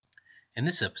In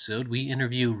this episode, we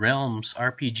interview Realms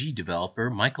RPG developer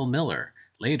Michael Miller,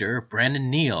 later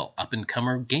Brandon Neal,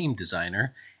 up-and-comer game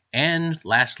designer, and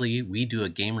lastly, we do a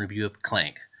game review of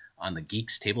Clank on the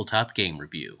Geeks Tabletop Game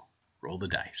Review. Roll the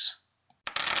dice.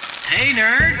 Hey,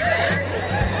 nerds!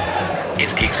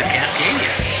 It's Geeks of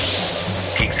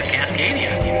Cascadia. Geeks of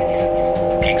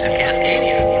Cascadia. Geeks of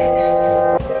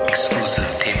Cascadia. Exclusive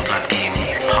tabletop game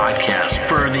podcast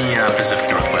for the Pacific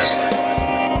Northwest.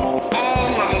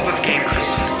 All levels of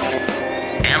gamers.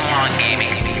 Analog gaming.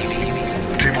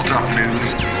 Tabletop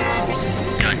news.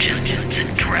 Dungeons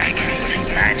and Dragons and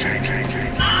magic.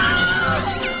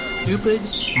 Stupid,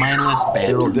 mindless, bad.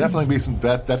 There will definitely be some.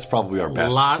 That's probably our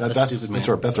best.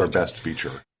 That's our best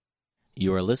feature.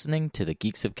 You are listening to the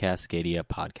Geeks of Cascadia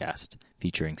podcast,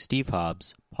 featuring Steve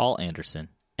Hobbs, Paul Anderson,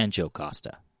 and Joe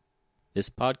Costa. This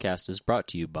podcast is brought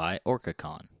to you by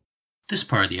OrcaCon. This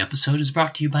part of the episode is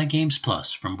brought to you by Games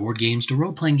Plus. From board games to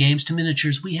role-playing games to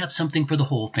miniatures, we have something for the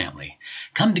whole family.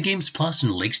 Come to Games Plus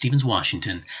in Lake Stevens,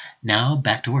 Washington. Now,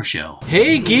 back to our show.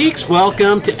 Hey, geeks!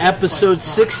 Welcome to episode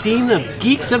 16 of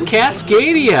Geeks of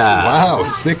Cascadia. Wow,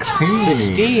 16.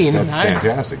 16. That's nice.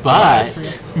 Fantastic.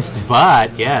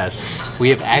 But, yes, we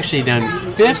have actually done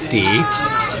 50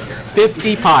 podcasts.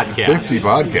 50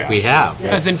 podcasts. We have.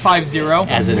 As in 50?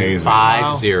 As in Amazing.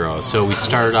 50. So we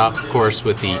started off, of course,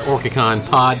 with the OrcaCon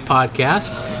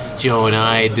podcast. Joe and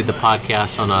I did the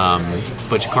podcast on a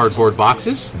bunch of cardboard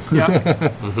boxes. Yeah.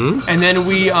 And then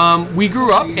we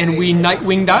grew up and we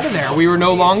night-winged out of there. We were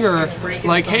no longer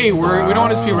like, hey, we don't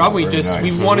want to be Rob. We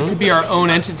wanted to be our own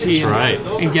entity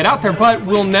and get out there. But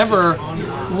we'll never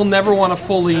want to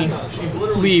fully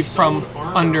leave from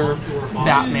under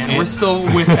Batman. We're still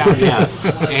with Batman. Yes.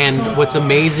 And what's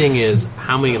amazing is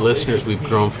how many listeners we've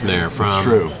grown from there. It's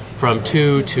true. From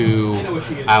 2 to,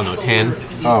 10.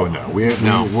 Oh, no. We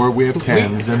have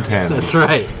tens and tens. That's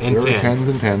right. And there tens. Are tens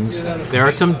and tens. There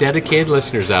are some dedicated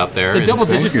listeners out there. The double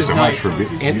digits is nice. Thank you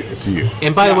so much to you.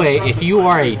 And by the way, if you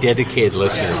are a dedicated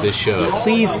listener of this show,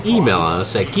 please email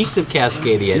us at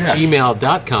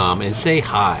geeksofcascadia@gmail.com and say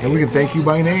hi. And we can thank you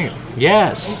by name.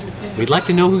 Yes. We'd like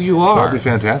to know who you are. That would be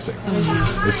fantastic.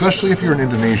 Especially if you're in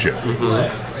Indonesia.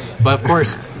 But of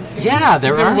course, yeah,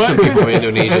 there are some people in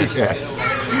Indonesia. Yes.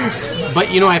 But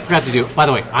I forgot to do. By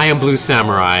the way, I am Blue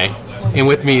Samurai, and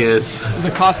with me is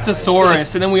the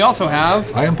Costasaurus, and then we also have.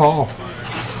 I am Paul.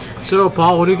 So,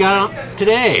 Paul, what do we got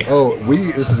today? Oh,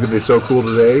 this is going to be so cool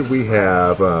today. We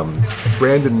have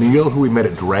Brandon Neal, who we met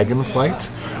at Dragonflight.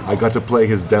 I got to play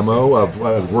his demo of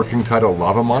a working title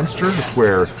Lava Monsters,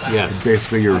 where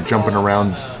basically you're jumping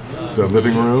around the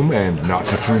living room and not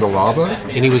touching the lava.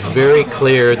 And he was very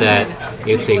clear that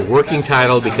it's a working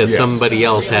title because somebody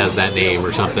else has that name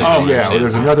or something. Oh yeah,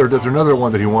 there's another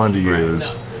one that he wanted to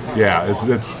use. Yeah,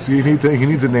 he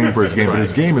needs a name for his game, but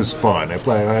his game is fun. I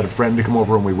had a friend to come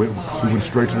over and we went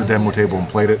straight to the demo table and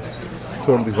played it.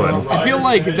 Totally fun. I feel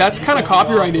like that's kind of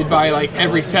copyrighted by like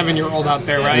every 7-year-old out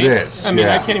there, right? It is. I mean,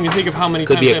 I can't even think of how many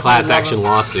Could times be a class action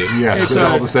lawsuit. Yes,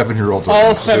 all the 7-year-olds.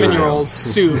 All 7-year-olds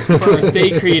sue for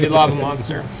they created Lava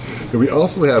Monster. We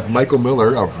also have Michael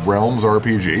Miller of Realms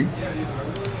RPG.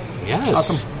 Yes.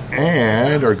 Awesome.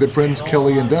 And our good friends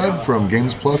Kelly and Doug from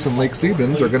Games Plus and Lake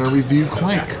Stevens are going to review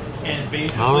Clank.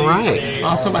 All right.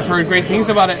 Awesome. I've heard great things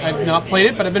about it. I've not played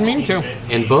it, but I've been meaning to.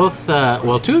 And both,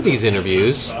 two of these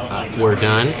interviews were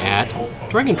done at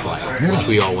Dragonfly, which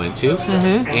we all went to.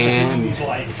 Mm-hmm. And,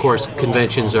 of course,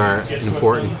 conventions are an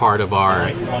important part of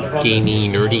our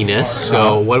gaming nerdiness.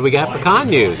 So what do we got for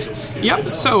con news? Yep.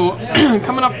 So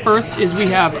coming up first is we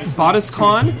have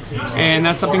BotisCon, and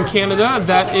that's up in Canada.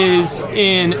 That is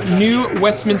in New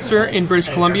Westminster in British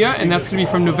Columbia, and that's going to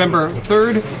be from November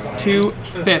 3rd to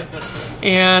 5th.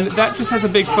 And that just has a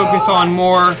big focus on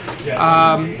more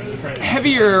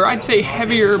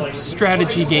heavier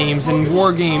strategy games and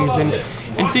war games and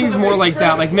things more like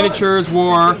that, like miniatures,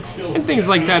 war, and things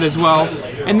like that as well.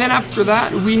 And then after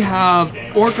that, we have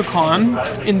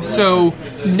OrcaCon. And so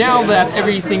now that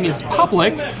everything is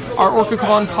public, our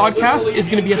OrcaCon podcast is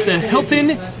going to be at the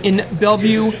Hilton in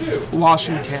Bellevue,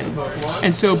 Washington.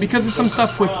 And so because of some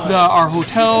stuff with our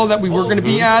hotel that we were going to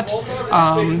be at,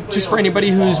 just for anybody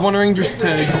who's wondering, just to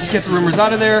get the rumors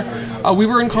out of there, we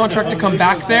were in contract to come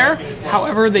back there.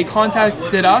 However, they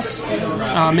contacted us,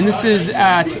 and this is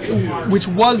which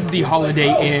was the Holiday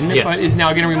Inn, Yes. but is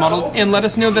now getting remodeled, and let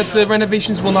us know that the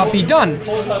renovations will not be done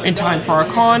in time for our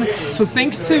con. So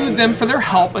thanks to them for their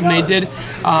help, and they did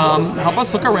help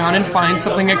us look around and find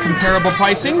something at comparable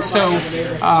pricing. So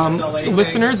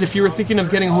listeners, if you were thinking of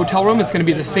getting a hotel room, it's going to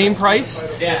be the same price.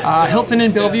 Hilton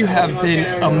and Bellevue have been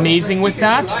amazing with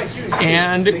that,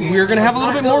 and we're going to have a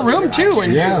little bit more room too,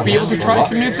 and be able to try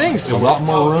some new things. A lot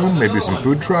more room, maybe some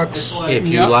food trucks. If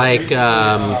you like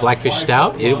Blackfish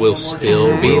Stout, it will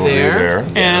still be there.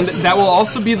 And that will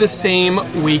also be the same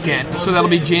weekend. So that'll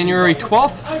be January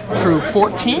 12th through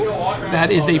 14th.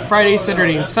 That is a Friday,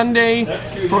 Saturday, and Sunday.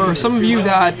 For some of you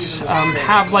that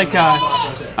have like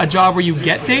a job where you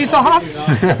get days off,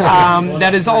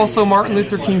 that is also Martin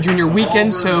Luther King Jr.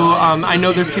 weekend. So I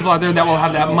know there's people out there that will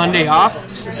have that Monday off.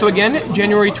 So again,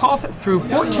 January 12th through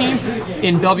 14th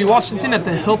in Bellevue, Washington at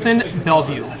the Hilton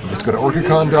Bellevue. Just go to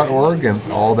orcacon.org and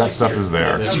all that stuff is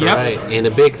there. That's right. And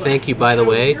a big thank you, by the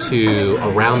way, to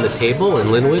Around the Table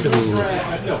in Linwood, who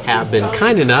have been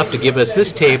kind enough to give us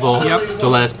this table to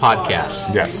let us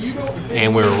podcast. Yes.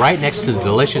 And we're right next to the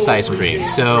delicious ice cream.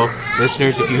 So,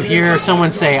 listeners, if you hear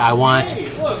someone say, I want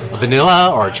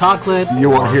vanilla or chocolate, you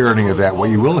won't hear any of that. What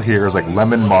you will hear is like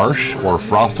lemon marsh or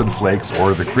frosted flakes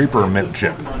or the creeper mint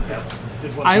chip.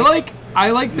 I like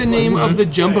the name of the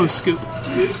Jumbo Scoop.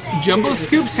 Jumbo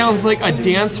Scoop sounds like a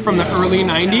dance from the early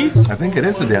 90s. I think it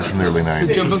is a dance from the early 90s.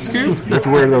 The Jumbo Scoop? You have to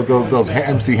wear those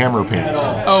MC Hammer pants.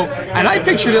 Oh, and I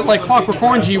pictured it like Clockwork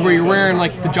Orangey, where you're wearing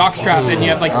like the jockstrap and you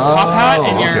have like the top hat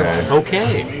and you're...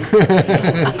 Okay.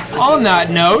 On that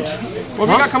note, what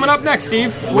we got coming up next,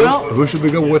 Steve? Well, who should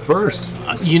we go with first?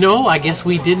 I guess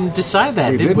we didn't decide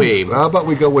that, did we? How about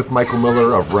we go with Michael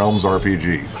Miller of Realms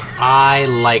RPG? I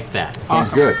like that.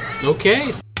 Sounds good.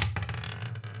 Okay.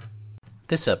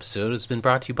 This episode has been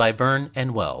brought to you by Vern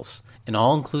and Wells, an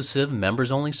all-inclusive,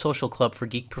 members-only social club for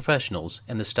geek professionals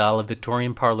in the style of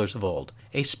Victorian parlors of old,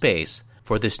 a space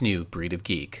for this new breed of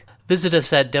geek. Visit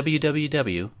us at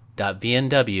www.vnw.club.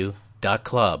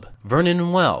 Vernon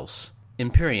and Wells,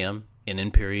 Imperium in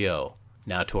Imperio.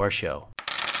 Now to our show.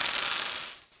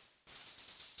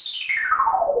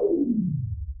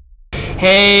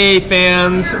 Hey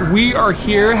fans, we are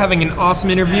here having an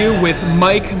awesome interview with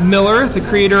Mike Miller, the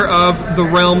creator of The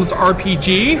Realms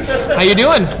RPG. How you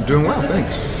doing? Doing well,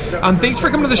 thanks. Thanks for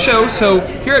coming to the show. So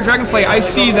here at Dragonflight, I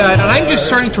see that, and I'm just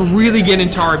starting to really get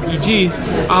into RPGs.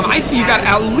 I see you got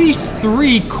at least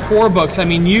 3 core books. I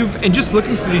mean, and just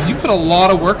looking through these, you put a lot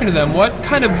of work into them. What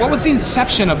was the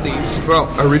inception of these? Well,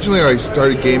 originally I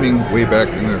started gaming way back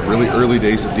in the really early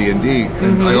days of D&D,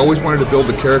 and I always wanted to build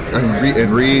the character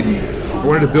and read. I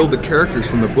wanted to build the characters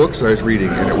from the books I was reading,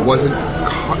 and it wasn't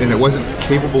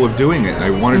capable of doing it.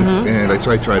 I wanted, and I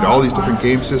tried all these different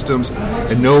game systems,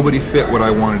 and nobody fit what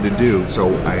I wanted to do.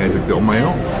 So I had to build my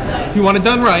own. You want it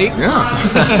done right? Yeah.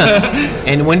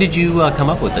 And when did you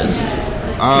come up with this?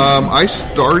 I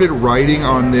started writing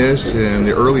on this in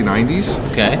the early '90s.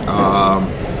 Okay.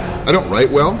 I don't write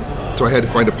well. So I had to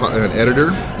find an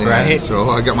editor. Right. So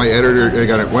I got my editor.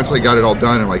 Once I got it all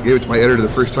done, I gave it to my editor the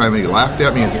first time, and he laughed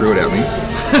at me and threw it at me.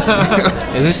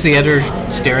 Is this the editor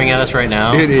staring at us right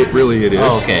now? It really is.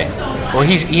 Oh, okay. Well,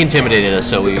 he intimidated us,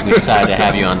 so we decided to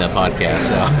have you on the podcast.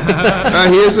 So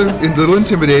he is a little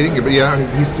intimidating, but yeah,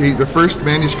 the first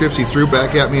manuscripts he threw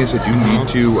back at me and said, "You need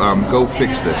to go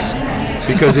fix this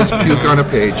because it's puke on a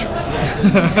page."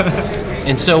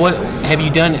 And so, what have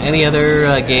you done? Any other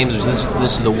games? Or this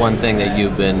is the one thing that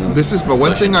you've been? This is the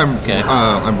one thing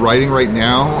I'm writing right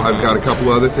now. I've got a couple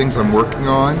other things I'm working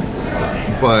on,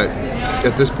 but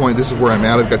at this point, this is where I'm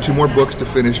at. I've got 2 more books to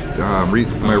finish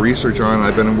my research on.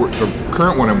 The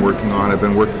current one I'm working on, I've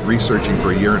been researching for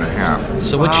a year and a half.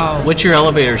 So, what's your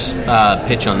elevator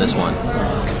pitch on this one?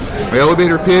 My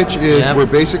elevator pitch is where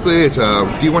basically it's a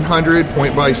D100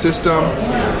 point-buy system.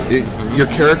 Your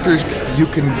characters, you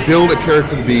can build a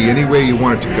character to be any way you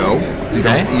want it to go.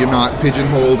 You're not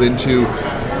pigeonholed into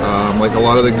like a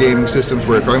lot of the gaming systems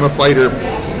where if I'm a fighter,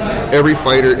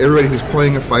 everybody who's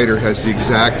playing a fighter has the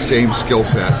exact same skill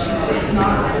sets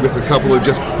with a couple of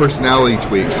just personality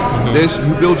tweaks. This,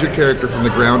 you build your character from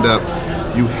the ground up.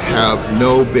 You have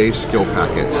no base skill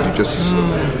packets. You just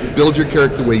build your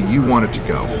character the way you want it to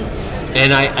go.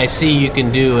 And I see you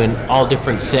can do in all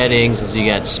different settings. So you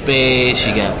got space,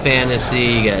 you got fantasy,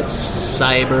 you got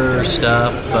cyber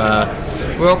stuff.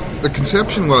 Well, the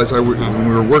conception was when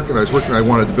I was working, I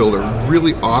wanted to build a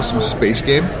really awesome space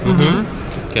game.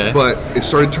 Okay. But it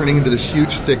started turning into this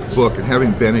huge, thick book, and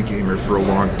having been a gamer for a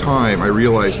long time, I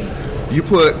realized you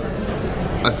put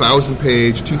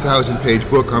 1,000-page, 2,000-page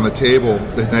book on the table,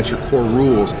 and that's your core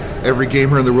rules, every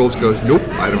gamer in the world goes, nope,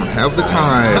 I don't have the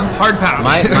time. Hard pass.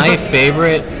 My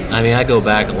favorite, I mean, I go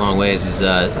back a long ways, is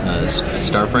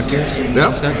Star Frontiers.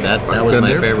 Yep. That was my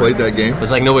favorite. Played that game.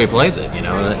 It's like nobody plays it,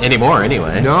 anymore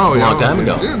anyway. No, it was a long time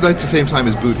ago. Yeah, that's the same time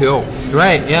as Boot Hill.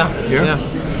 Right, yeah.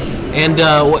 And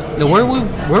where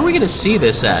are we going to see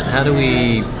this at? How do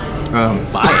we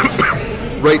buy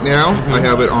it? Right now, I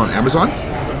have it on Amazon.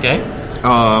 Okay.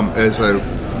 As a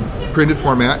printed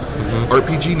format,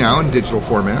 RPG Now in digital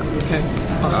format. Okay,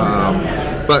 awesome.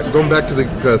 But going back to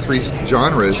the three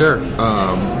genres, sure.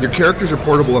 Your characters are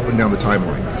portable up and down the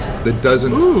timeline. That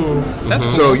doesn't. Ooh, that's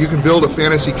cool. So you can build a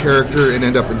fantasy character and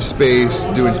end up in space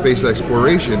doing space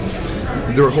exploration.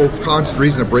 The whole constant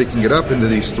reason of breaking it up into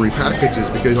these three packets is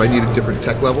because I needed different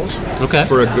tech levels. Okay.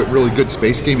 For a really good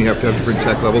space game, you have to have different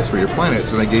tech levels for your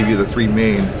planets, and I gave you the three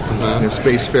main: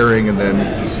 spacefaring, and then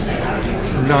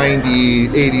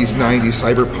 80s, 90s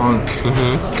cyberpunk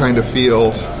kind of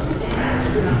feels,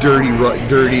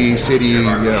 dirty city,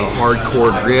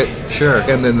 hardcore grit. Sure.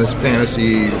 And then this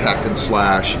fantasy hack and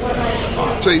slash.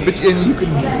 So, and you can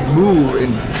move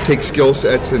and take skill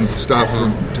sets and stuff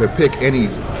to pick any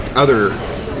other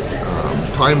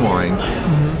timeline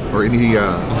or any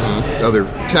other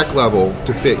tech level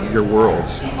to fit your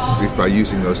worlds by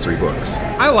using those three books.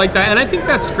 I like that, and I think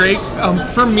that's great.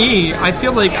 For me, I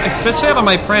feel like, especially out of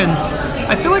my friends,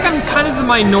 I feel like I'm kind of the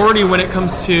minority when it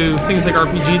comes to things like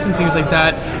RPGs and things like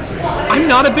that. I'm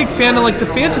not a big fan of like the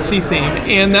fantasy theme,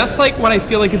 and that's like what I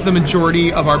feel like is the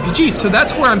majority of RPGs. So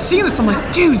that's where I'm seeing this. I'm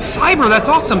like, dude, cyber, that's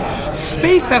awesome.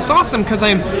 Space, that's awesome, because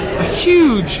I'm a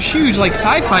huge like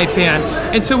sci-fi fan.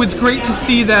 And so it's great to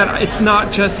see that it's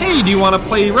not just, hey, do you want to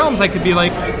play Realms? I could be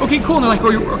like, okay, cool. And they're like,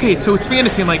 okay, so it's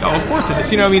fantasy. I'm like, oh, of course it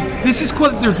is. This is cool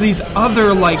that there's these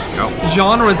other like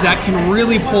genres that can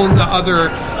really pull into other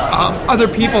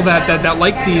people that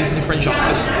like these different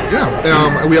genres.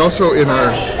 Yeah. We also in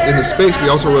the space, we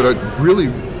also wrote a really,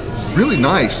 really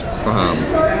nice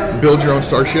build your own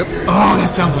starship. Oh, that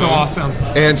sounds so awesome.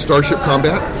 And starship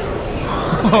combat.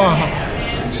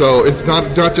 So it's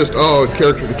not just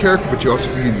character to character, but you also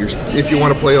if you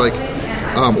want to play like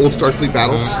old Starfleet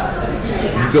battles,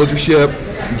 you build your ship,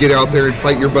 you get out there and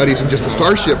fight your buddies in just a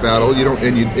starship battle. You don't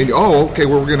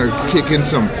we're gonna kick in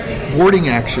some boarding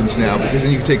actions now, because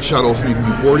then you can take shuttles and you can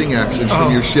do boarding actions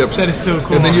from your ships. That is so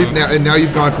cool. And then now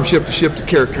you've gone from ship to ship to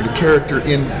character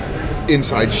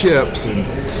inside ships, and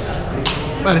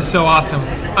that is so awesome.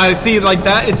 I see, like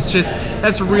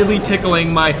that's really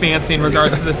tickling my fancy in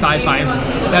regards to the sci-fi.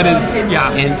 That is,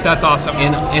 that's awesome.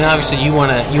 And obviously you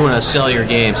wanna sell your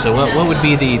game. So what would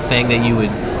be the thing that you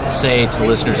would say to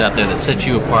listeners out there that sets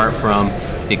you apart from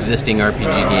the existing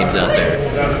RPG games out there?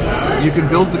 You can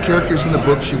build the characters in the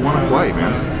books you want to play,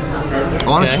 man.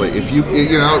 Honestly, if you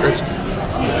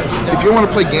want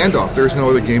to play Gandalf, there's no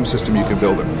other game system you can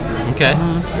build it. Okay.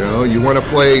 You want to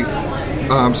play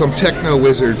some techno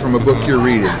wizard from a book you're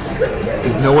reading.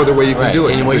 There's no other way you can do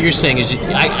it. And what you're saying is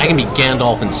I can be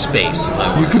Gandalf in space. If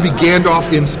I want. You could be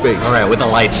Gandalf in space. All right, with a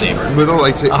lightsaber.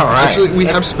 All right. Actually, we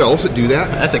have spells that do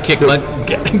that. That's a kick butt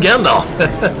Gandalf.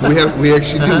 we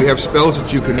actually do. We have spells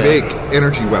that you can make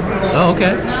energy weapons. Oh,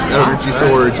 okay. Energy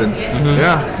swords and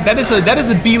That is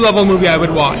a B-level movie I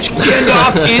would watch.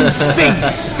 Gandalf in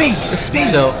space.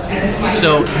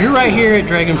 So you're right here at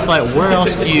Dragonflight. Where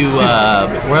else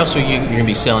are you going to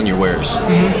be selling your wares?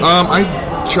 I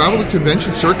travel the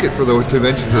convention circuit for those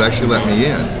conventions that actually let me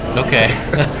in. Okay.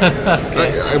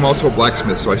 I'm also a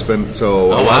blacksmith, so a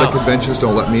lot of conventions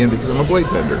don't let me in because I'm a blade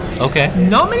bender. Okay.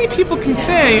 Not many people can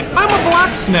say I'm a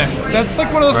blacksmith. That's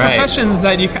like one of those professions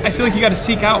that I feel like you got to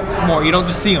seek out more. You don't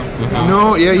just see them.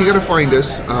 No, you got to find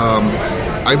us.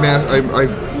 I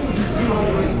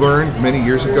learned many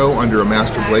years ago under a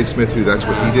master bladesmith who that's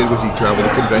what he did was he traveled the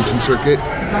convention circuit,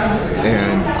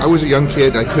 and I was a young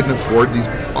kid. I couldn't afford these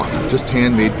just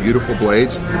handmade beautiful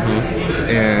blades,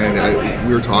 and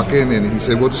we were talking, and he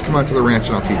said, well, just come out to the ranch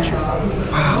and I'll teach you.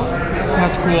 Wow,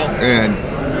 that's cool. And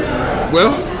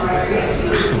well,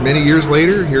 many years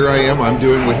later, here I am. I'm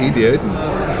doing what he did,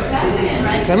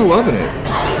 and kind of loving it.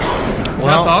 Well,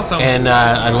 that's awesome. And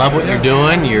I love what you're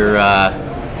doing. You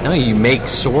make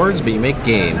swords, but you make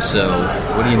games. So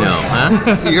what do you know, huh?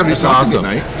 You got to do something at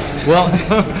night. Well,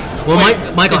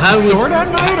 Michael, how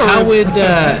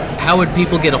would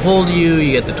people get a hold of you?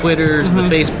 You get the Twitters, the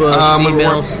Facebooks,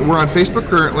 emails. We're on Facebook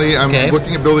currently. I'm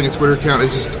looking at building a Twitter account.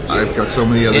 It's just I've got so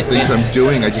many other things I'm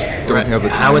doing. I just don't have the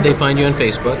time. How would they find you on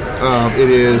Facebook?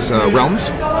 It is Realms.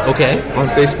 Okay. On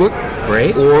Facebook.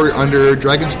 Great. Or under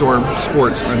Dragonstorm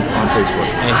Sports on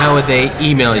Facebook. And how would they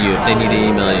email you if they need to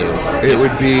email you? It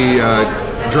would be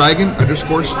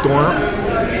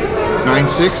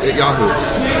dragon_storm96@yahoo.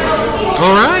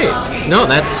 All right. No,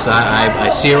 that's I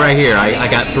see it right here. I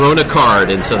got thrown a card,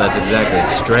 and so that's exactly it.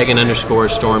 It's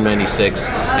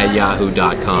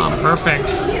dragon_storm96@yahoo.com.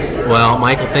 Perfect. Well,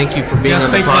 Michael, thank you for being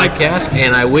on the podcast,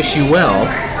 and I wish you well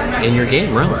in your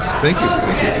game, Realms. Thank you.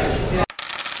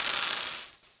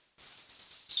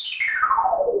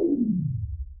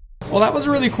 Well, that was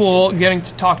really cool getting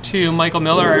to talk to Michael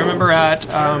Miller. I remember at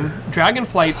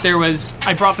Dragonflight,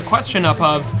 I brought the question up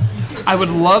of, I would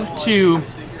love to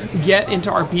get into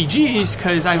RPGs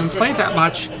because I haven't played that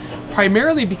much,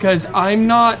 primarily because I'm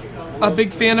not a big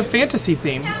fan of fantasy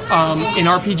theme in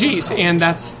RPGs, and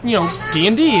that's,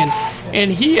 D&D,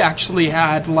 and he actually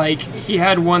had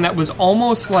one that was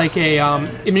almost like a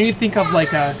it made me think of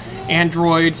like a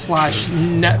Android /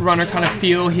 Netrunner kind of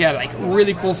feel. He had like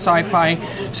really cool sci-fi,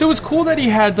 so it was cool that he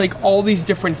had like all these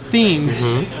different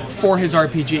themes for his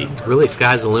RPG. Really,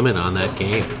 sky's the limit on that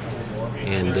game,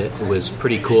 and it was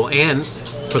pretty cool. And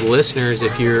for the listeners,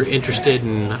 if you're interested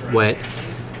in what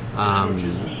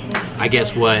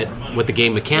what the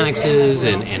game mechanics is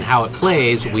and how it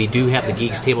plays, we do have the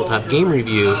Geeks Tabletop Game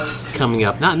Review coming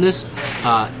up. Not in this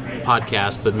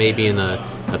podcast, but maybe in a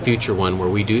future one where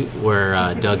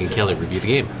Doug and Kelly review the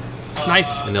game.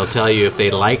 Nice. And they'll tell you if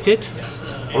they liked it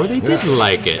or they didn't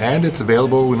like it. And it's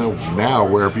available now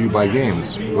wherever you buy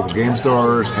games. With Game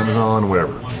Stores, Amazon,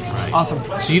 whatever. Right. Awesome.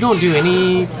 So you don't do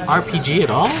any RPG at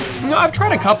all? No, I've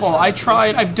tried a couple.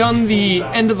 I've done the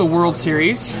End of the World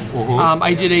series.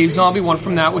 I did a zombie one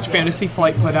from that, which Fantasy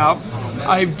Flight put out.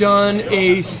 I did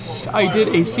a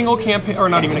single campaign, or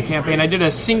not even a campaign, I did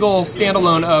a single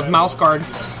standalone of Mouse Guard,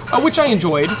 which I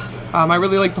enjoyed. I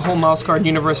really like the whole Mouse Guard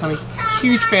universe. I'm a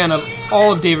huge fan of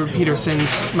all of David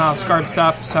Peterson's Mouse Guard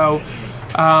stuff. So,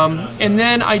 and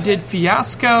then I did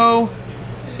Fiasco,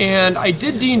 and I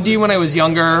did D&D when I was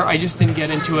younger. I just didn't get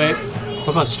into it. What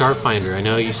about Starfinder? I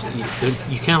know you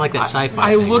kind of like that sci-fi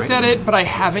I thing, looked right? at it, but I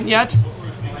haven't yet.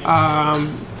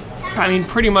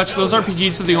 Pretty much those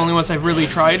RPGs are the only ones I've really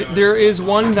tried. There is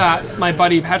one that my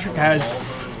buddy Patrick has,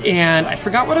 and I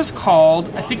forgot what it's called.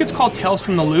 I think it's called Tales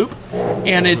from the Loop,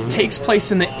 and it takes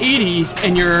place in the 80s,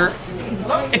 and you're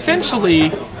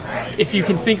essentially, if you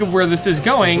can think of where this is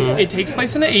going, it takes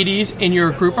place in the 80s, and you're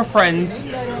a group of friends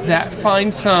that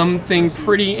find something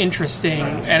pretty interesting,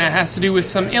 and it has to do with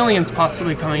some aliens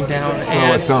possibly coming down.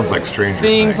 And it sounds like Stranger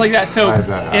Things like that. So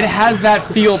it has that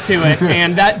feel to it,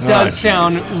 and that does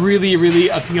sound really, really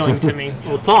appealing to me.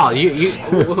 Well, Paul,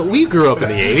 we grew up in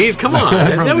the 80s. Come on.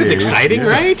 That was exciting,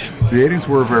 right? The 80s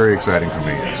were very exciting for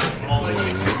me, yes.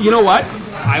 You know what?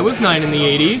 I was 9 in the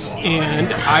 80s,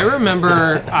 and I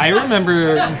remember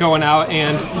going out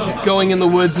and going in the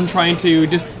woods and trying to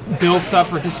just build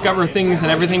stuff or discover things, and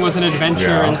everything was an adventure.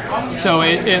 Yeah. And so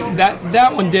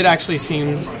that one did actually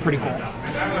seem pretty cool.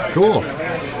 Cool.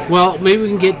 Well, maybe we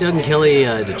can get Doug and Kelly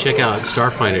to check out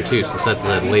Starfinder too, since that's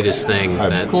the latest thing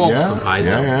that cool. from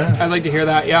Paizo. Yeah. I'd like to hear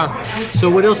that. Yeah. So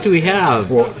what else do we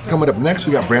have? Well, coming up next,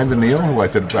 we got Brandon Neal, who I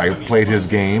played his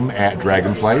game at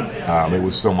Dragonflight. It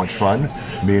was so much fun.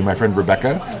 Me and my friend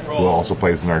Rebecca, who also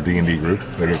plays in our D&D group,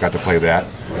 we got to play that,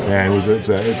 and it's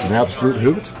an absolute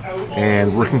hoot.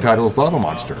 And working title is Lava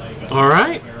Monster. All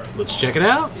right, let's check it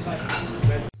out.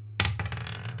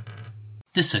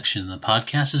 This section of the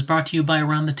podcast is brought to you by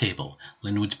Around the Table,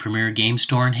 Linwood's premier game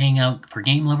store and hangout for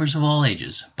game lovers of all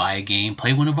ages. Buy a game,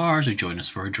 play one of ours, or join us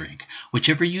for a drink.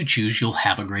 Whichever you choose, you'll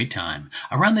have a great time.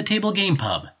 Around the Table Game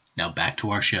Pub. Now back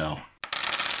to our show.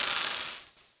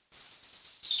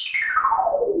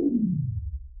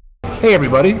 Hey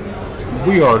everybody,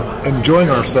 we are enjoying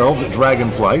ourselves at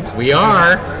Dragonflight. We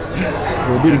are.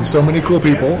 We're meeting so many cool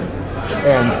people,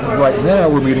 and right now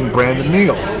we're meeting Brandon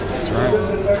Neal. That's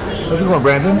right. How's it going,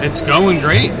 Brandon? It's going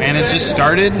great, man. It's just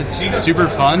started. It's super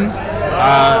fun.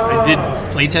 I did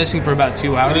playtesting for about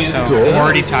 2 hours, so Cool. I'm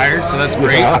already tired, so that's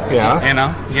great. Yeah. You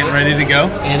know, getting ready to go.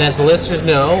 And as the listeners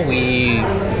know, we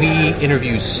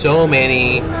interview so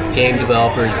many game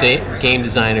developers, game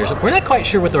designers. We're not quite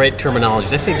sure what the right terminology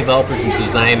is. I say developers and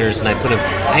designers, and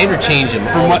I interchange them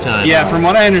all the time. Yeah, from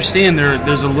what I understand,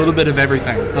 there's a little bit of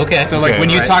everything. Okay. So when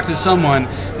you talk to someone,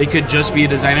 they could just be a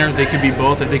designer, they could be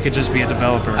both, or they could just be a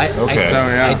developer.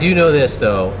 I do know this,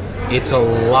 though. It's a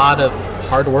lot of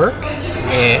hard work,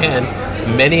 and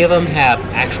many of them have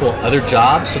actual other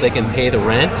jobs so they can pay the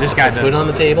rent. This guy put on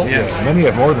the table. Yes. Many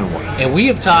have more than one. And we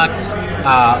have talked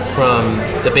from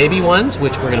the baby ones,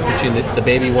 which we're going to put you in the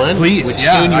baby one. Please, which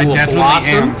yeah, soon you I will definitely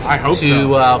blossom am. I hope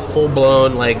to full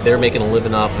blown, like they're making a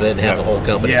living off of it and have the whole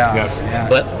company. Yeah.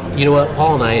 But you know what,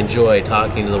 Paul and I enjoy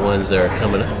talking to the ones that are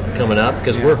coming up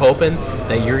because we're hoping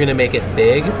that you're going to make it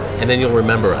big, and then you'll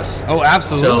remember us. Oh,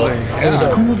 absolutely. And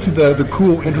it's cool to see the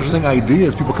cool, interesting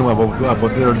ideas people come up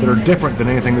with that are different than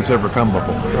anything that's ever come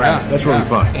before. Right. That's really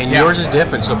fun. And yours is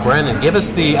different. So, Brandon, give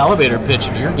us the elevator pitch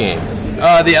of your game.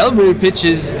 The elevator pitch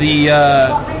is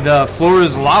the floor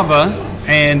is lava,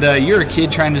 and you're a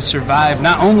kid trying to survive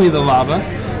not only the lava,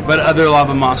 but other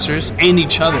lava monsters and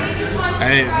each other.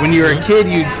 When you're a kid,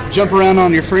 you jump around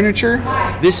on your furniture.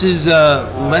 This is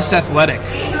less athletic,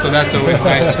 so that's always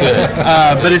nice. Good.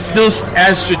 But it's still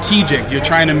as strategic. You're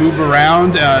trying to move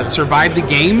around, survive the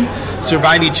game,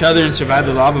 survive each other, and survive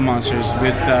the lava monsters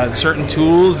with certain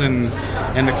tools and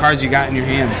the cards you got in your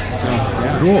hands. So,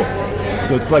 yeah. Cool.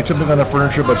 So it's like jumping on the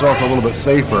furniture, but it's also a little bit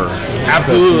safer.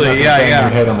 Absolutely, Your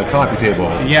head on the coffee table.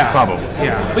 Yeah, probably.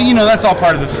 Yeah, but that's all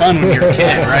part of the fun when you're a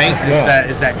kid, right?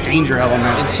 Is that danger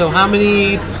element. And so, how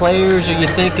many players are you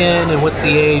thinking, and what's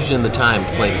the age and the time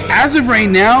to play this game? As of right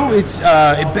now, it's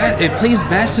it plays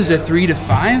best as a 3 to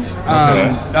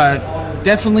 5.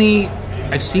 Definitely,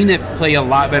 I've seen it play a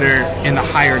lot better in the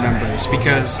higher numbers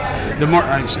because the more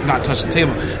not touch the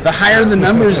table. The higher the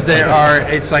numbers there are,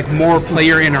 it's like more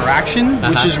player interaction,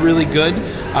 which is really good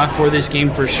for this game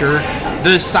for sure.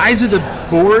 The size of the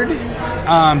board,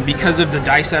 because of the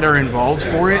dice that are involved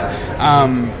for it,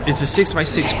 it's a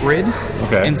 6x6 grid,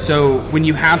 and so when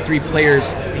you have 3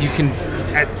 players, you can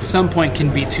at some point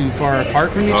can be too far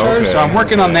apart from each other. So I'm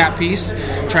working on that piece,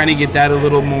 trying to get that a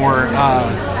little more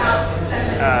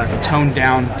toned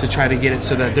down to try to get it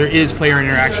so that there is player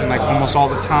interaction like almost all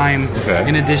the time.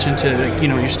 In addition to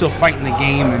you're still fighting the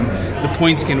game and the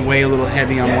points can weigh a little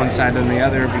heavy on one side than the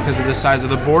other because of the size of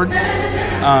the board.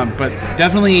 But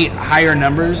definitely higher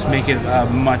numbers make it a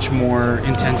much more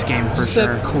intense game for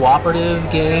sure. It's a cooperative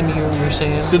game, you're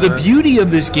saying? So the beauty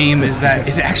of this game is that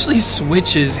it actually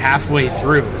switches halfway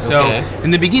through. So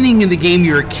in the beginning of the game,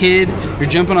 you're a kid, you're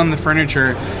jumping on the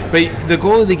furniture, but the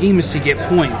goal of the game is to get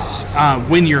points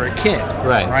when you're a kid.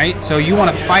 Right? So you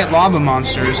want to fight lava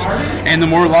monsters, and the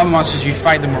more lava monsters you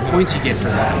fight, the more points you get for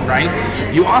that, right?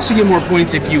 You also get more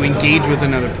points if you engage with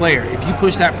another player. If you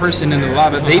push that person into the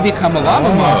lava, they become a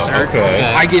lava monster.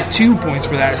 I get 2 points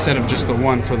for that instead of just the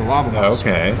 1 for the lava monster.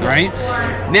 Right?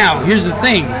 Now, here's the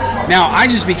thing. Now, I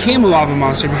just became a lava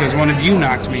monster because one of you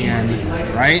knocked me in,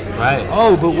 right?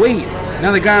 Oh, but wait.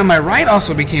 Now the guy on my right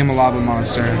also became a lava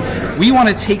monster. We want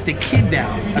to take the kid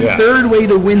down. A third way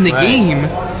to win the game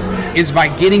is by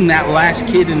getting that last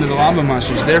kid into the lava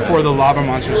monsters. Therefore, the lava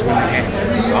monsters win the game.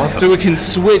 That's awesome. So it can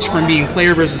switch from being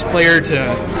player versus player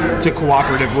to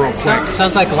cooperative real quick.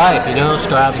 Sounds like life,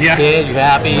 Start as a kid, you're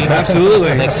happy. Absolutely.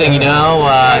 Next thing you know,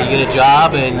 you get a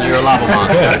job and you're a lava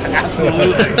monster.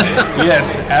 Absolutely.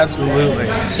 Yes, absolutely.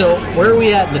 So where are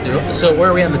we at in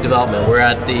the development? We're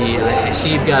at I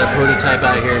see you've got a prototype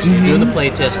out here. So you're doing the play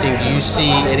testing. Do you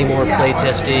see any more play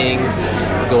testing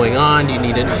going on? Do you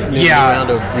need a round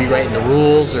of rewriting the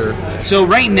rules, or? So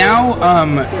right now,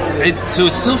 so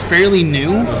it's still fairly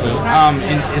new,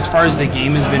 as far as the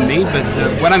game has been made.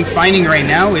 But what I'm finding right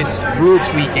now, it's rule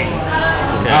tweaking.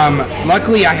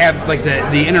 Luckily, I have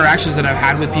the interactions that I've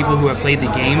had with people who have played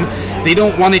the game. They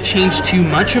don't want to change too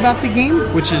much about the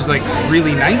game, which is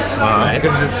really nice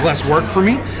because it's less work for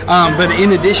me. But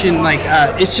in addition,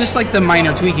 it's just the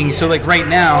minor tweaking. So right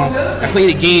now, I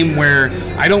played a game where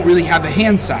I don't really have a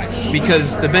hand size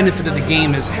because the benefit of the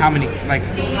game is how many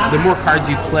the more cards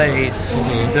you play,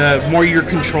 the more you're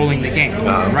controlling the game,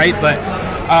 right?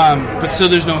 But so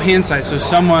there's no hand size. So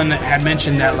someone had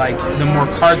mentioned that the more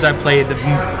cards I play,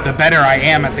 the better I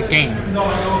am at the game.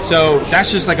 So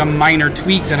that's just a minor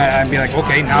tweak that I'd be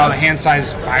okay, now the hand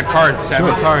size 5 cards,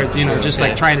 7 cards, just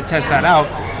trying to test that out.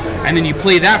 And then you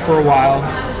play that for a while,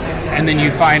 and then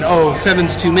you find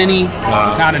 7's too many,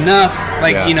 not enough.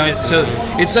 So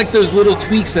it's those little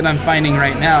tweaks that I'm finding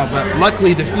right now. But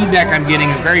luckily, the feedback I'm getting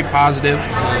is very positive.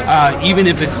 Even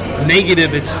if it's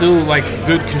negative, it's still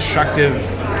good, constructive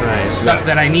stuff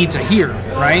that I need to hear,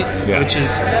 right? Which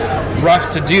is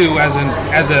rough to do as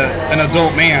an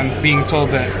adult man, being told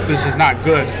that this is not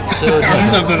good, or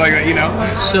something like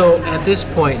that, So at this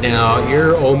point now,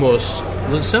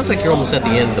 it sounds like you're almost at the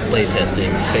end of the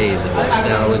playtesting phase of this.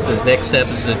 Now, is this next step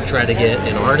is to try to get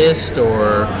an artist,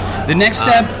 or the next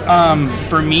step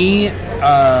for me?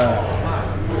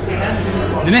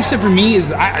 The next step for me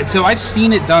is, so I've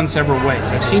seen it done several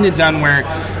ways. I've seen it done where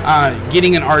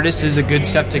getting an artist is a good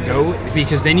step to go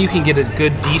because then you can get a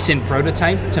good, decent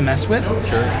prototype to mess with.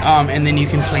 And then you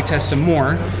can play test some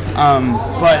more.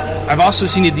 But I've also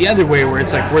seen it the other way where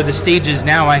it's where the stage is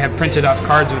now, I have printed off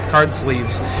cards with card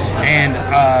sleeves and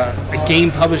a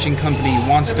game publishing company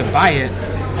wants to buy it.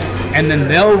 and then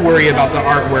they'll worry about the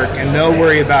artwork, and they'll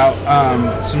worry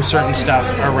about some certain stuff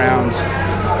around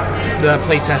the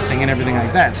playtesting and everything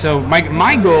like that. So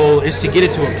my goal is to get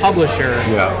it to a publisher,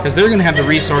 because they're going to have the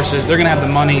resources, they're going to have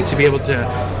the money to be able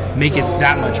to make it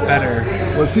that much better.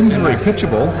 Well, it seems very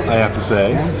pitchable, I have to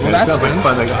say. Well, it sounds like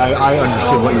fun. Like, I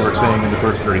understood what you were saying in the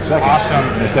first 30 seconds. Awesome.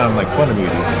 And it sounded like fun to me.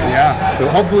 Yeah. So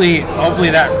hopefully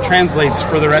that translates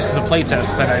for the rest of the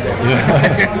playtest that I did.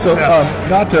 Yeah. So,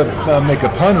 not to make a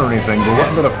pun or anything, but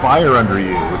what lit a fire under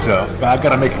you to, I've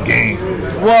got to make a game?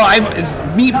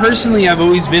 Well, me personally, I've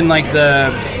always been like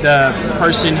the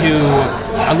person who,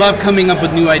 I love coming up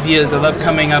with new ideas. I love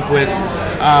coming up with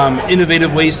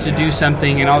innovative ways to do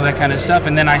something and all that kind of stuff.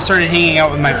 And then I started hanging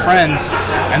out with my friends,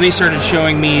 and they started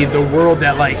showing me the world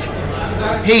that, like,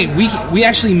 hey, we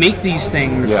actually make these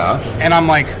things. Yeah. And I'm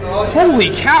like,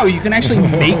 holy cow, you can actually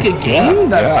make a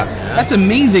game? That's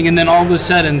amazing. And then all of a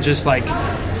sudden, just like,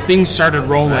 things started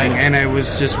rolling, and it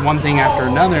was just one thing after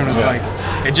another, and it's like,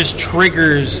 it just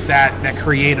triggers that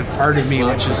creative part of me,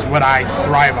 which is what I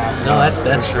thrive off of. No,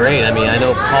 that's great. I mean, I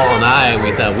know Paul and I,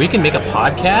 we thought we can make a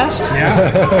podcast.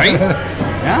 Yeah, right?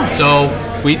 Yeah. So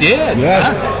we did.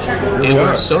 Yes. And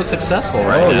we're so successful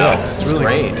right now. Yes. It's really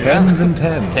great. Tens and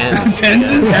tens. Tens and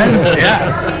tens.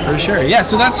 Yeah, for sure. Yeah,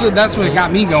 so that's what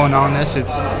got me going on this.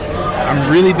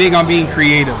 I'm really big on being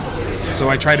creative, so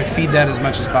I try to feed that as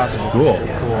much as possible. Cool.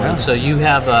 And so you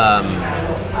have,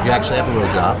 you actually have a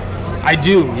real job. I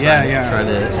do, yeah. Trying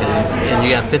to, and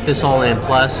you got to fit this all in.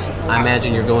 Plus, I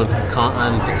imagine you're going from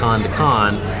con to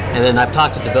con, and then I've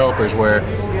talked to developers where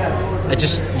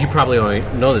you probably already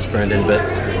know this, Brendan, but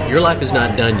your life is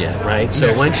not done yet, right?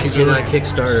 So once you get on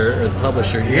Kickstarter or the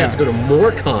publisher, you have to go to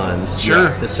more cons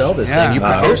to sell this thing. You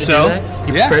prepared to do that?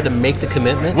 You prepared to make the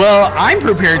commitment? Well, I'm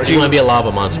prepared to. You want to be a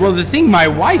lava monster? Well, the thing, my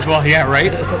wife,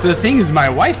 the thing is, my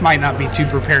wife might not be too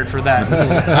prepared for that.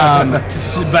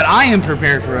 But I am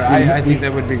prepared for it. I think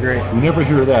that would be great. You never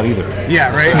hear that either.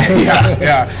 Yeah, right?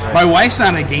 Yeah. My wife's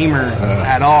not a gamer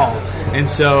at all. And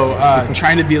so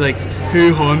trying to be like, hey,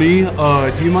 honey,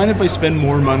 do you mind if I spend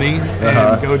more money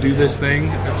and go do this thing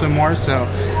some more? So,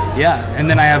 yeah. And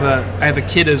then I have a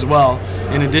kid as well,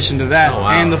 in addition to that,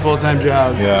 and the full-time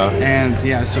job. Yeah.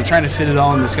 And, so trying to fit it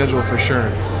all in the schedule for sure.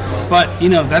 But,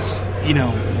 that's,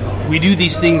 we do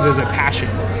these things as a passion,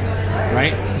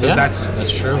 right? So that's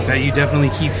true. That you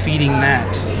definitely keep feeding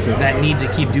that need to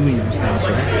keep doing those things,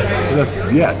 right? So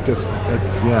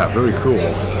that's very cool.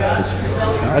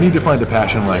 I need to find a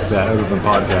passion like that other than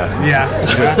podcasting. Yeah.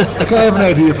 Like, I have an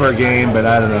idea for a game, but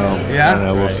I don't know. Yeah. I don't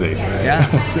know. We'll see.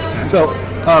 Yeah. So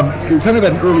you're kind of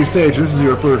at an early stage. This is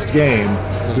your first game.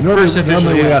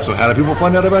 Normally we ask, so how do people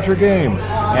find out about your game?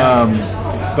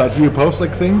 But do you post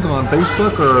like things on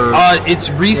Facebook or? It's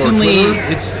recently.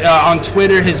 It's on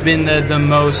Twitter has been the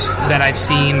most that I've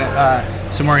seen.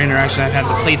 Some more interaction. I've had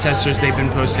the playtesters. They've been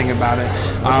posting about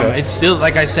it. It's still,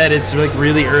 like I said, it's like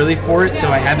really early for it, so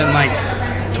I haven't like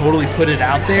totally put it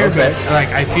out there. But like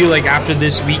I feel like after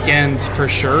this weekend, for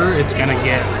sure, it's gonna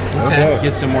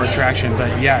get some more traction.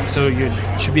 But yeah, so you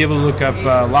should be able to look up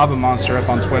Lava Monster up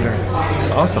on Twitter.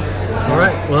 Awesome. All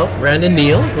right. Well, Brandon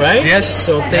Neal, right? Yes.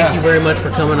 So thank you very much for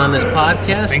coming on this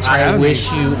podcast. Thanks for having me. I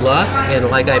wish you luck. And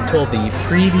like I've told the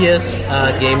previous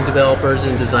game developers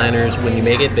and designers, when you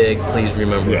make it big, please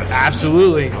remember. Yes.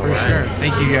 Absolutely. For sure.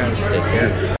 Thank you guys. Take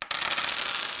care.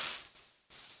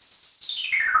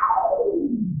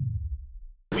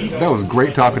 That was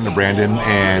great talking to Brandon,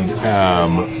 and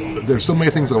there's so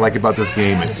many things I like about this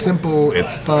game. It's simple,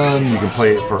 it's fun, you can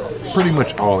play it for pretty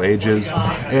much all ages,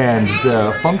 and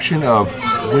the function of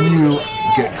when you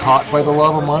get caught by the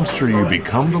lava monster, you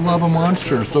become the lava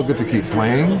monster and still get to keep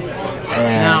playing.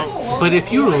 But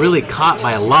if you were really caught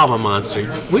by a lava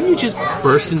monster, wouldn't you just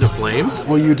burst into flames?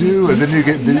 Well, you do, and then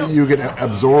you get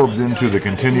absorbed into the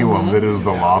continuum that is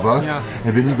the lava,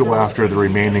 and then you go after the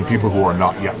remaining people who are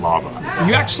not yet lava.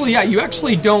 You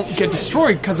actually don't get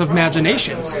destroyed because of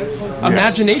imaginations.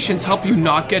 Imaginations help you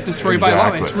not get destroyed by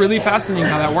lava. It's really fascinating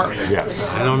how that works.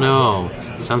 Yes. I don't know.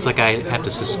 Sounds like I have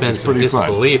to suspend some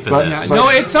disbelief in this. No,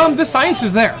 it's the science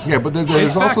is there. Yeah, but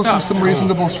there's also some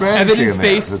reasonable strategy in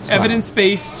there.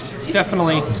 Evidence-based,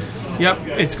 definitely. Yep,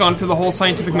 it's gone through the whole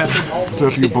scientific method. So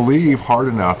if you believe hard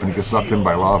enough and you get sucked in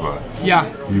by lava,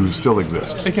 you still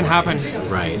exist. It can happen.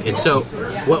 Right. And so,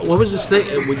 what was this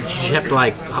thing? Would you have to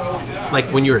like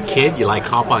when you were a kid, you like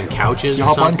hop on couches You or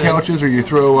hop something? on couches, or you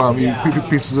throw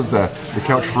pieces of the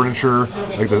couch furniture,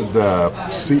 like the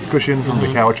seat cushion from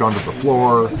the couch onto the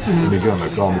floor, and you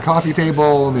get on the coffee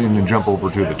table, and then you jump over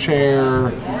to the chair.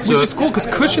 Which is cool because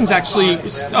cushions actually,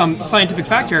 scientific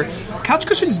fact here, couch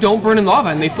cushions don't burn in lava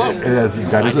and they float. That is a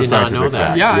did not scientific know that.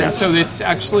 fact. Yeah, yes. and so it's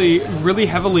actually really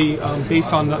heavily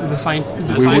based on the science.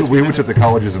 We went to the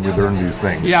colleges and we learned these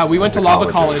things. Yeah, we went to At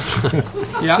Lava colleges. College.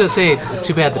 I was going to say, it's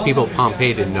too bad the people of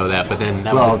Pompeii didn't know that, but then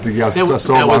that Well, was yes, that,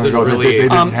 so that long wasn't ago really, they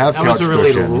didn't have that couch wasn't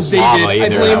really cushions. They lava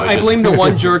did. either. I blame the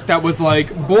one jerk that was like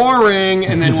boring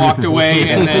and then walked away,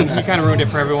 and then he kind of ruined it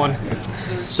for everyone.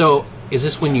 So, is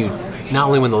this when you, not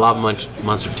only when the lava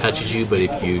monster touches you, but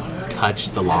if you touch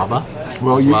the lava?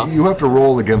 Well, as you have to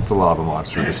roll against the lava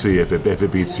monster to see if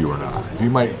it beats you or not. You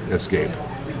might escape.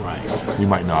 Right. You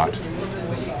might not.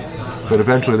 But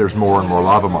eventually there's more and more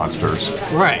lava monsters.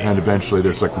 Right. And eventually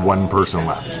there's like one person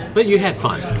left. But you had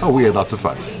fun. Oh, we had lots of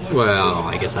fun. Well,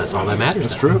 I guess that's all that matters.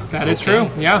 That's then. true. That is true.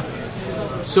 Yeah.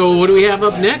 So, what do we have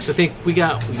up next? I think we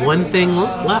got one thing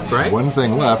left, right? One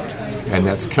thing left, and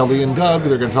that's Kelly and Doug.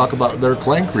 They're going to talk about their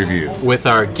Clank review. With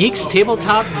our Geeks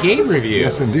Tabletop Game Review.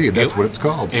 Yes, indeed. That's what it's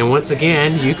called. And once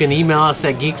again, you can email us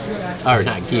at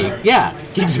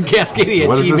geeksofcascadia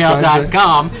What at does this sign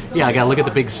gmail.com. Yeah, I got to look at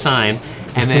the big sign.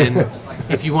 And then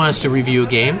if you want us to review a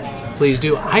game, please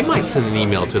do. I might send an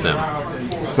email to them.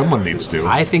 Someone needs to.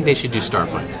 I think they should do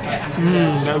Starfight.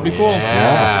 That would be cool.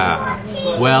 Yeah.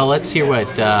 Well, let's hear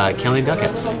what Kelly and Doug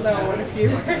have to say.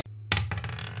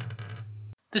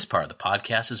 This part of the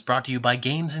podcast is brought to you by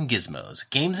Games and Gizmos.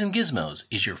 Games and Gizmos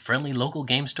is your friendly local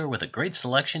game store with a great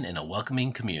selection and a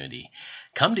welcoming community.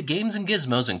 Come to Games and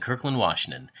Gizmos in Kirkland,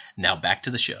 Washington. Now back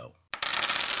to the show.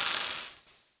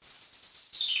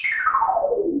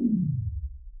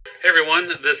 Hey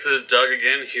everyone, this is Doug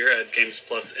again here at Games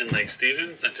Plus in Lake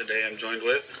Stevens, and today I'm joined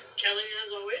with Kelly,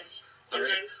 as always.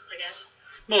 Sometimes, I guess.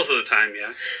 most of the time,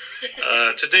 yeah.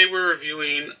 Today we're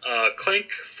reviewing Clank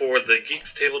for the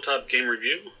Geeks Tabletop Game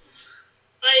Review.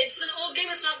 It's an old game.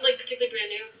 It's not like particularly brand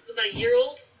new. It's about a year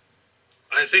old.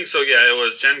 I think so. Yeah, it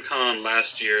was Gen Con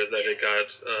last year that it got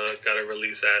a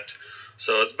release at,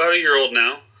 so it's about a year old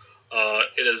now.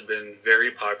 It has been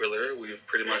very popular. We've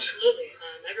pretty much Absolutely.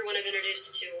 Everyone I've introduced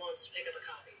it to wants to pick up a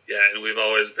copy. Yeah, and we've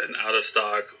always been out of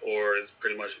stock, or it's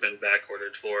pretty much been back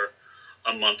ordered for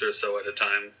a month or so at a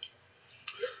time.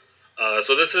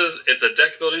 So it's a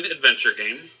deck building adventure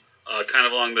game, kind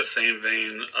of along the same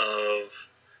vein of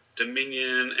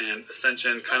Dominion and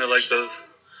Ascension, kind of like those.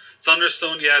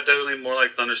 Thunderstone, yeah, definitely more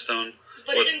like Thunderstone.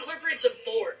 But it incorporates a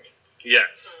board.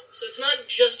 Yes. So it's not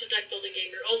just a deck building game.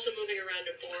 You're also moving around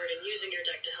a board and using your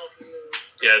deck to help you move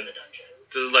around the dungeon.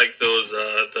 This is like those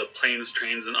the Planes,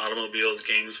 Trains, and Automobiles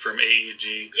games from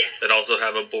AEG that also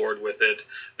have a board with it.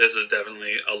 This is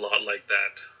definitely a lot like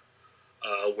that,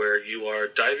 where you are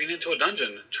diving into a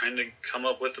dungeon, trying to come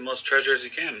up with the most treasure as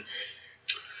you can.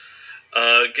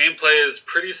 Gameplay is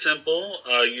pretty simple.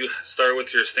 You start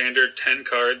with your standard 10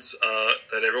 cards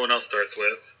that everyone else starts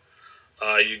with.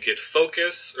 You get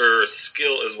focus, or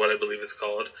skill is what I believe it's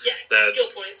called. Yeah,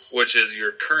 skill points. Which is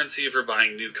your currency for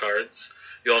buying new cards.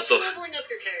 You also leveling up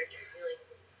your character. You're like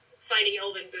finding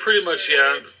elven boots. Pretty much,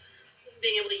 yeah.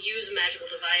 Being able to use a magical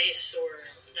device or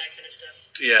that kind of stuff.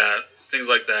 Yeah, things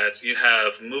like that. You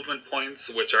have movement points,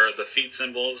 which are the feet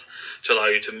symbols, to allow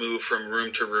you to move from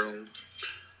room to room.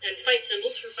 And fight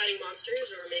symbols for fighting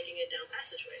monsters or making it down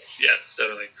passageways. Yes,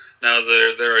 definitely. Now,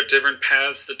 there are different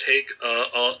paths to take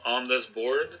on this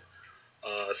board.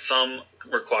 Some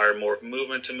require more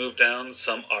movement to move down.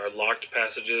 Some are locked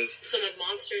passages. Some have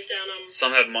monsters down them.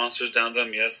 Some have monsters down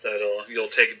them, yes. You'll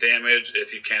take damage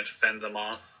if you can't fend them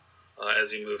off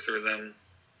as you move through them.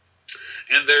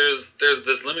 And there's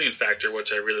this limiting factor,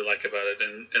 which I really like about it,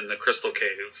 in the Crystal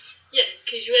Caves. Yeah,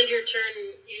 because you end your turn,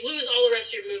 you lose all the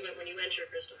rest of your movement when you enter a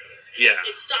Crystal Cave. Yeah.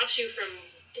 It stops you from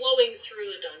blowing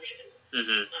through the dungeon,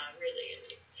 really,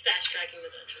 and fast-tracking the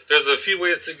dungeon. There's a few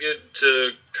ways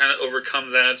to kind of overcome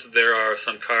that. There are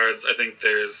some cards, I think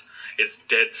it's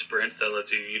Dead Sprint that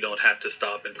lets you don't have to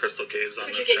stop in Crystal Caves on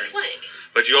this turn. But you get Clank.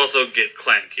 But you also get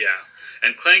Clank, yeah.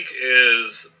 And Clank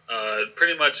is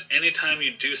pretty much anytime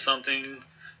you do something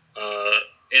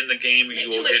in the game, you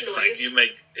will get Clank.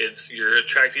 You're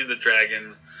attracting the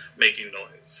dragon, making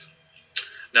noise.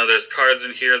 Now there's cards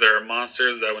in here. There are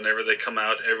monsters that whenever they come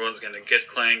out, everyone's going to get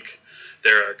Clank.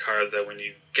 There are cards that when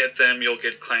you get them, you'll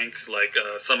get Clank. Like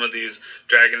some of these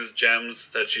Dragon's Gems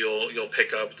that you'll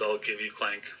pick up, they'll give you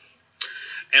Clank.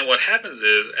 And what happens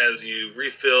is, as you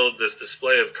refill this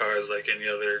display of cards like any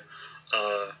other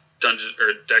dungeon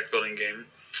or deck building game,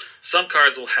 some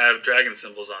cards will have dragon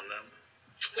symbols on them.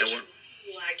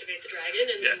 will activate the dragon,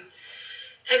 and then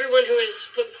everyone who has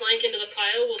put Clank into the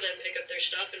pile will then pick up their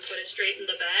stuff and put it straight in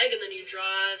the bag, and then you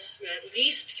draw at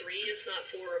least 3, if not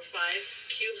 4 or 5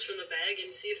 cubes from the bag and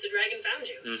see if the dragon found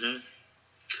you. Mm-hmm.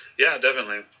 Yeah,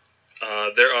 definitely.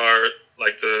 There are,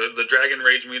 like, the dragon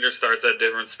rage meter starts at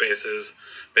different spaces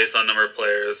based on number of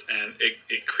players, and it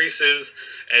increases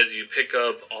as you pick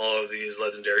up all of these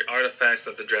legendary artifacts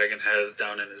that the dragon has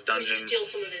down in his dungeon. Or you steal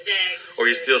some of his eggs. Or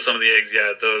you steal some of the eggs,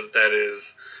 yeah. That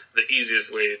is the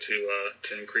easiest way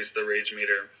to increase the rage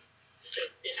meter.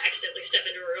 Accidentally step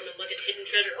into a room and look at hidden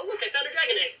treasure. Oh, look, I found a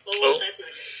dragon egg. Oh, that's not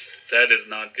good. That is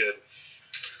not good.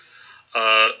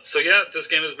 So yeah, this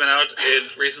game has been out.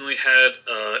 It recently had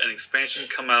an expansion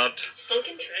come out.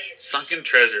 Sunken Treasures. Sunken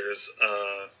Treasures.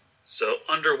 So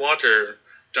underwater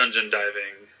dungeon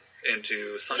diving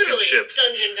into sunken Literally, ships.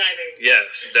 Dungeon diving.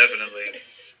 Yes, definitely.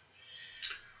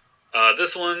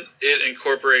 This one, it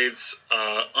incorporates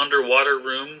underwater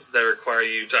rooms that require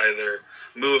you to either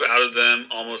move out of them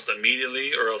almost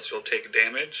immediately or else you'll take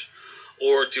damage,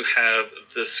 or to have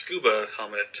the scuba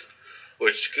helmet,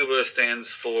 which scuba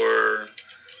stands for...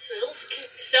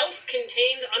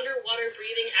 Self-contained underwater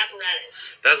breathing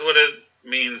apparatus. That's what it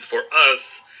means for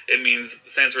us. It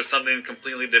stands for something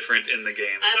completely different in the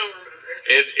game. I don't remember.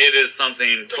 It is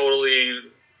something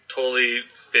totally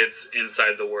fits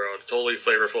inside the world. Totally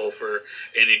flavorful for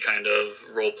any kind of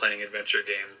role-playing adventure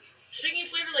game. Speaking of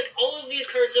flavor, like, all of these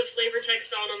cards have flavor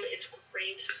text on them. It's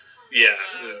great. Yeah.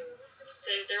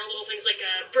 There are little things like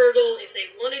Burgle. If they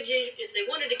wanted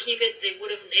to keep it, they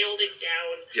would have nailed it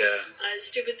down. Yeah.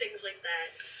 Stupid things like that.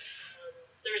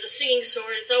 There's a singing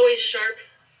sword. It's always sharp.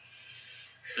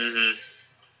 Mm-hmm.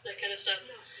 That kind of stuff.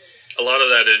 A lot of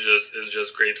that is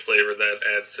just great flavor that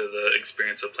adds to the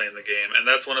experience of playing the game, and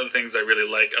that's one of the things I really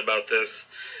like about this,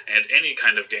 and any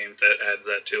kind of game that adds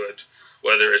that to it.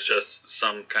 Whether it's just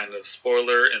some kind of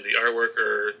spoiler in the artwork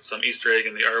or some Easter egg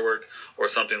in the artwork or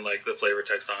something like the flavor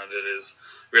text on it, it is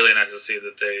really nice to see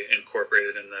that they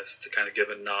incorporated in this to kind of give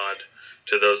a nod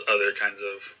to those other kinds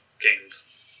of games.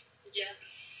 Yeah.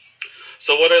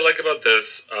 So what I like about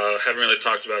this, haven't really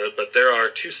talked about it, but there are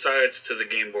 2 sides to the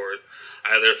game board.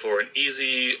 Either for an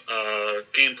easy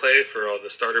gameplay for all the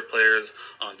starter players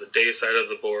on the day side of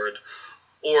the board,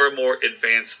 or a more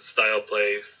advanced style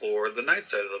play for the night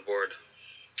side of the board.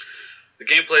 The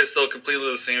gameplay is still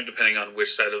completely the same depending on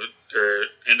which side of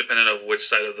independent of which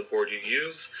side of the board you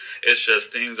use. It's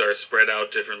just things are spread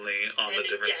out differently on the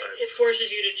different sides. It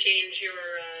forces you to change your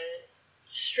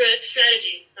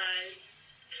strategy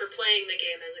for playing the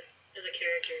game as a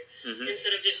character. Mm-hmm.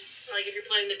 Instead of just, like, if you're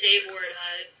playing the day board,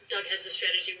 Doug has a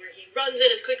strategy where he runs in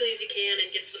as quickly as he can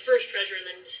and gets the first treasure and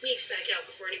then sneaks back out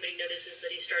before anybody notices that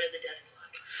he started the death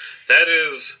clock. That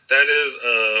is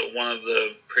one of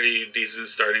the pretty decent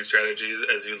starting strategies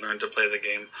as you learn to play the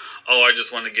game. Oh, I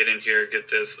just want to get in here, get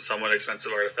this somewhat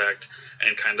expensive artifact,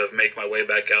 and kind of make my way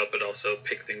back out, but also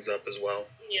pick things up as well.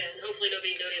 Yeah, and hopefully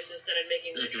nobody notices that I'm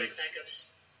making my trick backups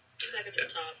back up to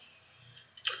the top.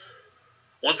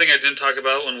 One thing I didn't talk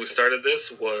about when we started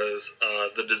this was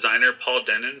the designer, Paul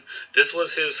Dennen. This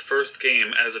was his first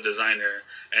game as a designer,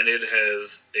 and it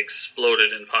has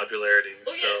exploded in popularity.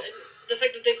 Oh, yeah. So, the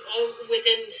fact that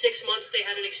within 6 months they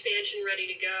had an expansion ready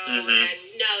to go, and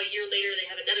now a year later they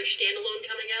have another standalone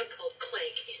coming out called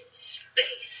Clank in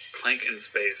Space. Clank in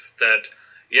Space.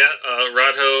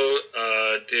 Radho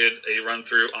did a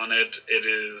run-through on it.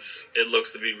 It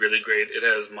looks to be really great. It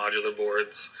has modular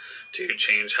boards to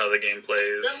change how the game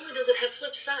plays. Not only does it have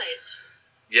flip sides,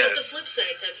 but the flip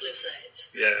sides have flip sides.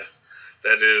 Yeah,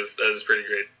 that is pretty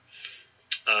great.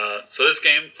 So this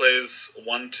game plays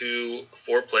 1 to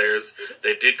 4 players. Mm-hmm.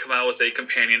 They did come out with a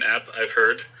companion app, I've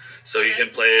heard, so you can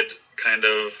play it kind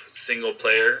of single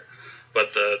player,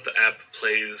 but the app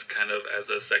plays kind of as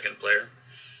a second player.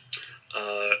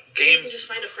 Games, you can just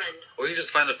find a friend. Or you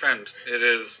just find a friend. It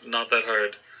is not that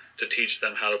hard to teach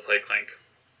them how to play Clank.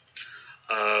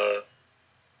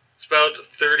 It's about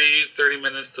 30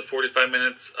 minutes to 45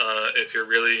 minutes if you're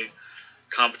really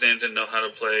competent and know how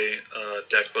to play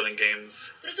deck building games.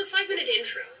 But it's a 5-minute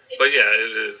intro. But yeah,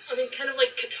 it is. I mean, kind of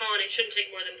like Catan, it shouldn't take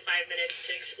more than 5 minutes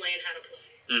to explain how to play.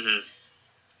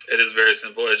 Mm-hmm. It is very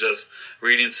simple. It's just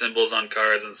reading symbols on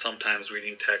cards and sometimes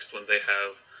reading text when they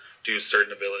do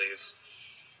certain abilities.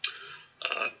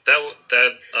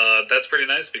 That's pretty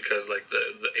nice because like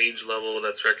the age level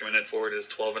that's recommended for it is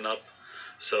 12 and up.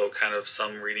 So kind of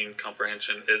some reading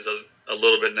comprehension is a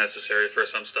little bit necessary for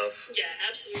some stuff. Yeah,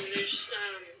 absolutely. There's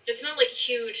it's not like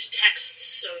huge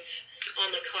texts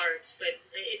on the cards, but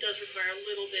it does require a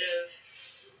little bit of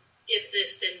if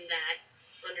this then that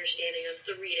understanding of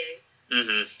the reading.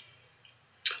 Mm-hmm.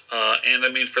 And I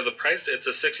mean, for the price, it's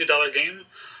a $60 game.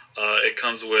 It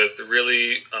comes with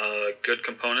really good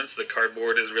components. The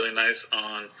cardboard is really nice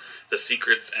on the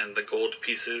secrets and the gold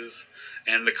pieces.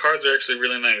 And the cards are actually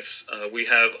really nice. We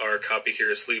have our copy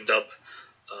here sleeved up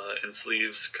in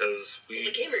sleeves because the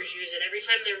gamers use it every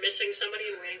time they're missing somebody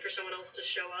and waiting for someone else to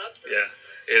show up. Yeah,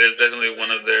 it is definitely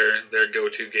one of their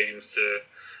go-to games to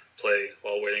play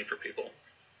while waiting for people.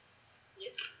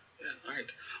 Yep. Yeah, all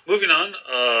right. Moving on,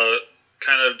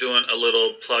 kind of doing a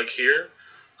little plug here.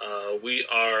 We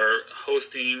are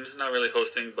not really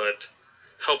hosting, but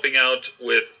helping out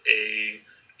with a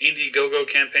Indiegogo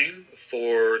campaign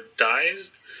for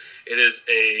Dized.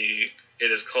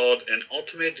 It is called an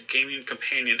Ultimate Gaming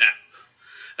Companion app.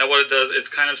 Now what it does, it's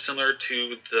kind of similar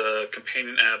to the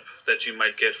companion app that you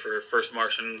might get for First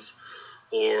Martians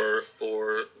or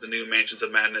for the new Mansions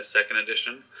of Madness 2nd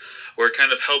Edition, where it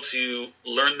kind of helps you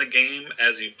learn the game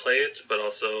as you play it, but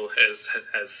also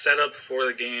has setup for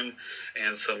the game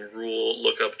and some rule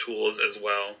lookup tools as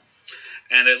well.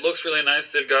 And it looks really nice.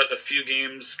 They've got a few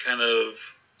games kind of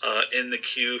in the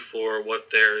queue for what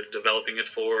they're developing it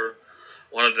for.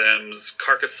 One of them's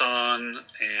Carcassonne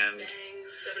and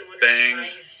Bang.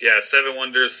 Yeah, Seven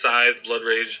Wonders, Scythe, Blood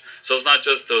Rage. So it's not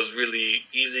just those really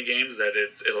easy games that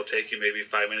it'll take you maybe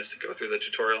 5 minutes to go through the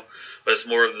tutorial, but it's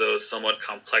more of those somewhat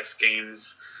complex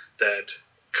games that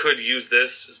could use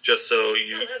this just so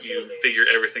you figure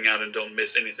everything out and don't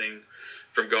miss anything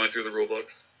from going through the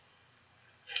rulebooks.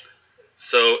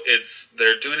 So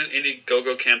they're doing an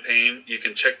Indiegogo campaign. You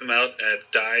can check them out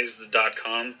at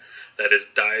Dized.com. That is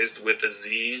Dized with a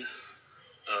Z.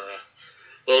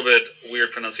 A little bit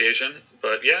weird pronunciation,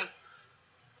 but yeah,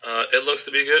 it looks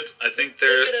to be good. I think They've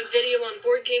got a video on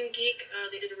Board Game Geek.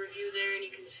 They did a review there, and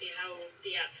you can see how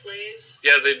the app plays.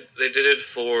 Yeah, they did it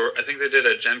for, I think they did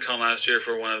at Gen Con last year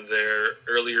for one of their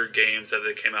earlier games that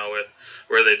they came out with,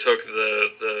 where they took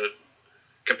the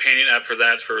companion app for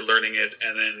that for learning it,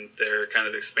 and then they're kind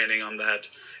of expanding on that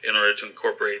in order to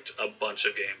incorporate a bunch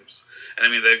of games. And I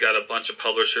mean, they've got a bunch of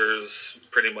publishers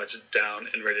pretty much down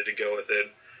and ready to go with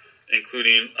it,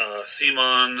 including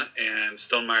Simon and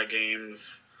Stonemaier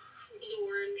Games.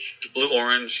 Blue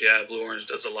Orange, yeah, Blue Orange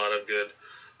does a lot of good,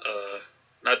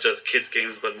 not just kids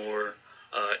games, but more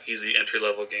easy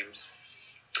entry-level games.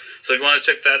 So if you want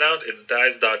to check that out, it's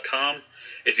Dized.com.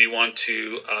 If you want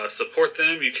to support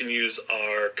them, you can use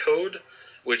our code,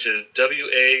 which is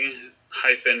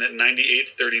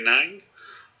WA-9839.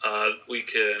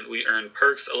 We earn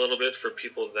perks a little bit for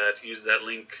people that use that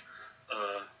link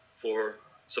for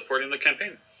supporting the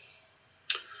campaign.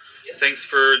 Yep. Thanks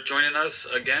for joining us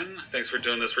again. Thanks for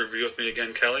doing this review with me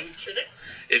again, Kelly. Sure thing.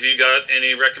 If you got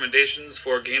any recommendations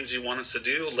for games you want us to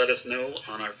do, let us know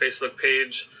on our Facebook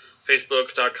page,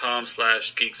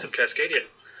 facebook.com/Geeks of Cascadia.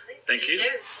 Thank you.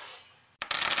 Care.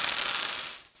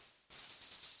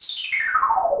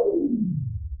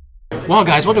 Well,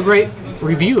 guys, what a great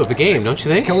review of the game, don't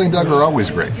you think? Kelly and Doug are always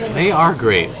great. They are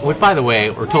great. Which, by the way,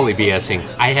 we're totally BSing.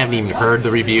 I haven't even heard the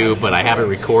review, but I have it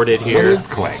recorded here. What is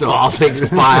Clank? So I'll take the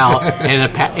file and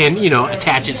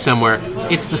attach it somewhere.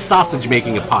 It's the sausage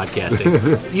making of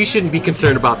podcasting. You shouldn't be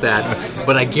concerned about that,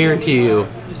 but I guarantee you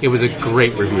it was a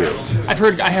great review. I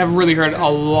have really heard a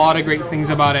lot of great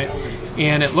things about it,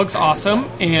 and it looks awesome.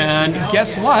 And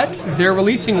guess what? They're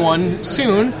releasing one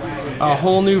soon. A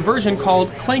whole new version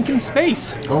called Clank in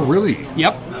Space. Oh, really?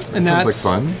 Yep. And sounds like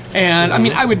fun. And I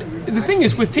mean, the thing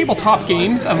is, with tabletop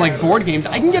games, of like board games,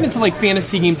 I can get into like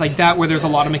fantasy games like that where there's a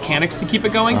lot of mechanics to keep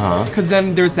it going, because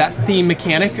then there's that theme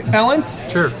mechanic balance.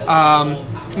 Sure.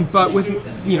 But with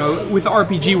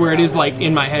RPG where it is like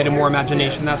in my head and more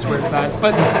imagination, that's where it's at.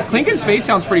 But Clank in Space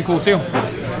sounds pretty cool too.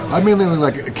 I mainly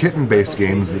like kitten-based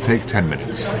games that take 10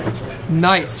 minutes.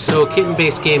 Nice. So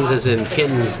kitten-based games as in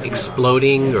kittens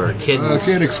exploding or kittens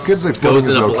kittens exploding goes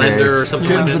in a okay. blender or something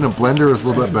Kittens like in a blender is a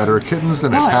little bit better. Kittens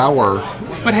in a tower.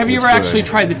 But have you ever actually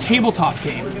tried the tabletop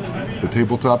game? The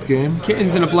tabletop game?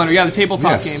 Kittens in a blender. Yeah, the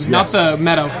tabletop game. Not the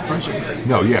meta version.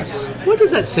 No, yes. What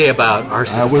does that say about our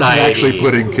society? I wasn't actually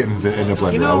putting kittens in a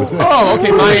blender.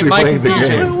 Okay, my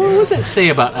confusion. What does that say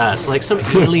about us? Like some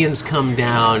aliens come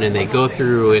down and they go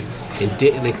through it and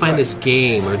they find this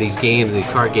game or these games, these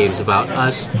card games about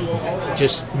us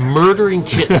just murdering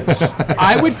kittens.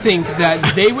 I would think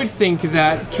that they would think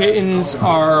that kittens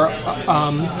are,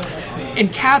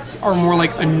 and cats are more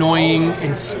like annoying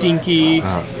and stinky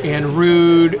and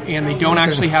rude, and they don't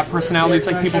actually have personalities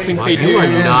like people think they do. You are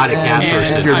not a cat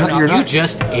person. You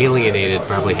just alienated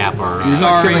probably half our. You're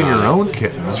not killing your own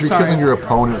kittens. You're killing your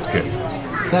opponent's kittens.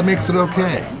 That makes it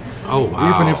okay. Oh,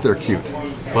 wow. Even if they're cute.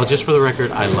 Well, just for the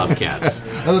record, I love cats.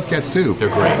 I love cats too. They're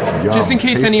great. Yum. Just in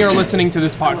case Tasty. any are listening to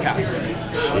this podcast.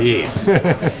 Jeez.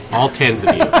 All 10s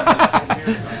of you.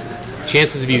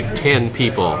 Chances of you 10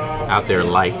 people out there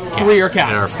like cats 3 are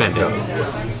cats. and are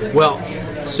offended.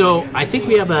 Well, so I think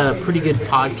we have a pretty good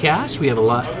podcast. We have a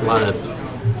lot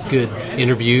of good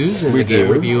interviews and We the game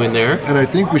do. review in there. And I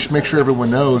think we should make sure everyone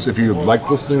knows, if you like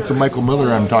listening to Michael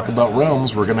Miller and talk about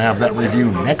Realms, we're going to have that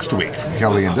review next week from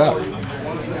Kelly and Doug.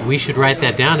 We should write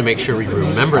that down to make sure we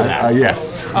remember that.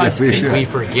 Yes. Yes, we Because should. we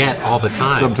forget all the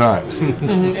time. Sometimes.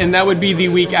 And that would be the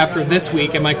week after this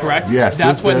week, am I correct? Yes.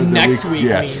 That's what the next week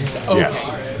yes. means. Okay.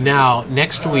 Yes. Now,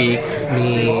 next week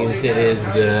means it is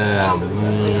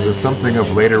The something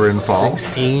of later in fall.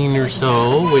 16 or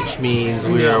so, which means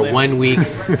we are 1 week.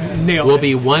 Nailed We'll it.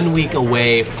 be 1 week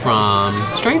away from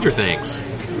Stranger Things,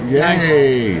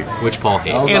 Yay. which Paul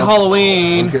hates. And I'll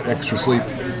Halloween. get extra sleep.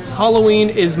 Halloween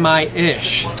is my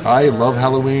ish. I love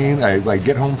Halloween. I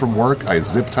get home from work, I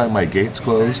zip tie my gates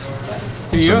closed,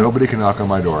 Do you? so nobody can knock on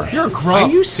my door. You're a grump.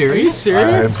 Are you serious?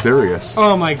 I'm serious.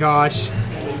 Oh my gosh.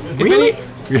 Really?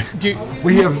 If any, do,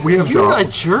 We have You're a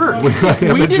dogs. jerk. We have We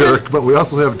a didn't- jerk, but we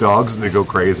also have dogs that go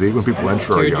crazy when people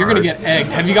enter our dude, yard. you're gonna get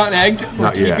egged. Have you gotten egged or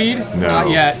Not yet. TP'd? No. Not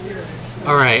yet.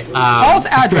 All right. Paul's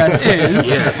address is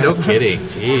Yes, no kidding.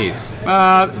 Jeez.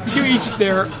 to each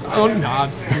their own. Nah.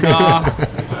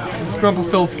 It's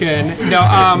Rumpelstiltskin.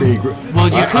 No. Me. Well,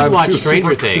 you could I'm watch super, Stranger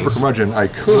super Things. curmudgeon. I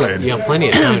could. You have plenty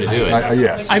of time to do it.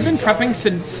 Yes. I've been prepping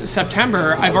since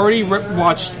September. I've already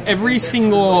watched every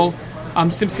single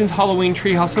Simpsons Halloween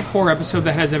Treehouse of Horror episode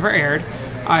that has ever aired.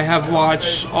 I have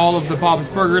watched all of the Bob's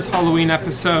Burgers Halloween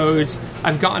episodes.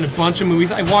 I've gotten a bunch of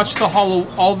movies. I've watched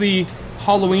all the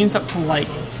Halloweens up to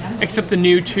except the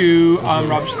new two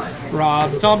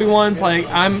Rob Zombie ones.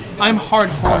 I'm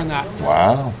hardcore in that.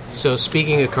 Wow. So,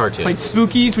 speaking of cartoons. Played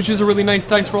Spookies, which is a really nice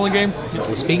dice rolling game.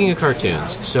 Speaking of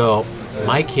cartoons, so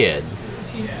my kid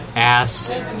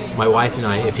asked my wife and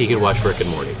I if he could watch Rick and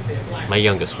Morty. My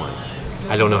youngest one.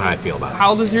 I don't know how I feel about it.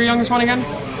 How old is your youngest one again?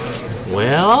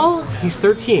 Well, he's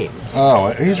 13.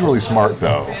 Oh, he's really smart,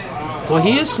 though. Well,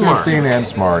 he is smart. 13 and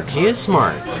smart. He is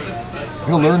smart.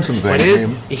 He'll learn some things. But he'll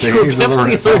He needs to learn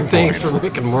definitely at some learn things point. from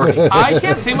Rick and Morty. I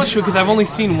can't say much because I've only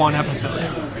seen one episode.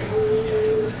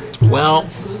 Well,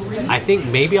 I think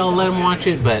maybe I'll let him watch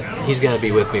it, but he's got to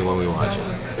be with me when we watch it.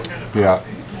 Yeah.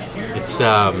 It's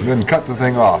Then cut the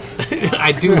thing off.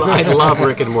 I love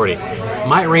Rick and Morty.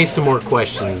 Might raise some more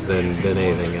questions than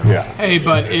anything else. Yeah. Hey,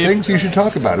 but if Things you should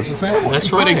talk about as a family.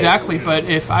 That's But right. exactly. But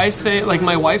if I say,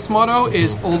 my wife's motto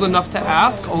is old enough to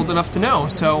ask, old enough to know.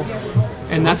 So,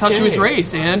 and that's how she was Okay.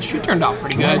 raised, and she turned out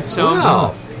pretty good. So,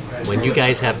 Well, when you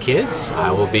guys have kids, I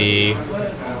will be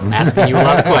asking you a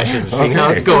lot of questions, seeing how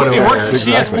Okay. it's going it over worked. there.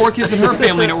 She has 4 kids in her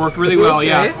family, and it worked really well.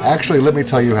 Yeah. Actually, let me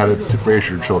tell you how to raise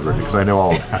your children, because I know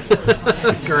all of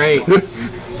that. Great.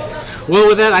 Well,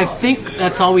 with that, I think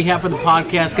that's all we have for the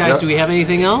podcast, guys. Yep. Do we have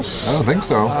anything I else? don't think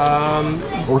so.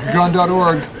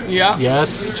 Orcacon.org. Yeah.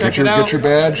 Yes. Check Get it out. your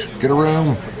badge. Get a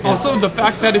room. Also, the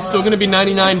fact that it's still going to be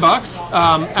 $99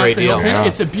 at Great the deal. Hilton. Yeah.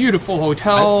 It's a beautiful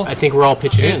hotel. I think we're all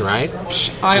pitching in, It's- right?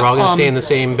 Psh, We're all going to stay in the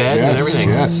same bed and Yes. everything.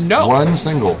 Yes. No. One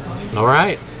single. All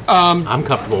right. I'm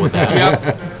comfortable with that.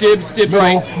 Yep. Dibs,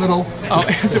 right. Middle. Oh,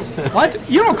 what?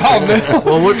 You don't call them middle.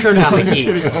 Well, we'll turn down the heat.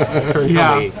 Turn down the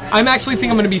Yeah, heat. I'm actually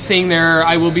think I'm going to be staying there.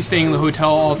 I will be staying in the hotel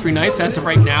all 3 nights as of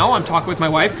right now. I'm talking with my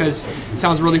wife because it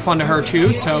sounds really fun to her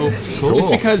too. So just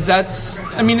because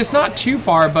it's not too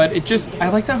far, but I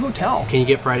like that hotel. Can you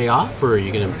get Friday off, or are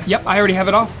you going to... Yep, I already have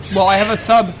it off. Well, I have a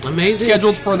sub Amazing.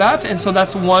 scheduled for that, and so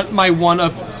that's my one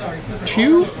of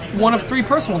 3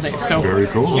 personal days. So Very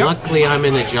cool. Yep. Luckily, I'm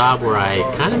in a job where I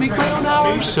kind of make my own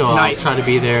hours, so Nice. I'll try to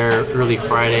be there early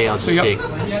Friday. I'll just yep. take...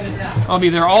 I'll be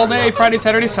there all day, Friday,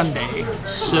 Saturday, Sunday.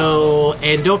 So,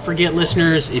 and don't forget,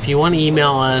 listeners, if you want to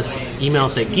email us at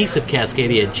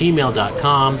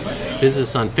geeksofcascadia@gmail.com. Visit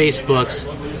us on Facebooks.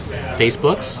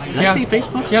 Did I say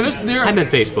Facebooks? Yeah, there. I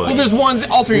meant Facebook. Well, there's ones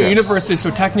alternate Yes. universes,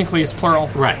 so technically it's plural.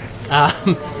 Right.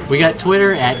 We got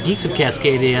Twitter at Geeks of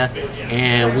Cascadia,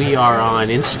 and we are on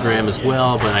Instagram as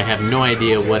well, but I have no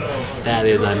idea what that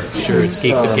is. I'm sure it's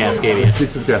Geeks of Cascadia.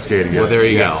 Geeks of Cascadia. Well, there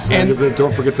you go. Yes. And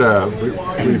don't forget to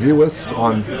review us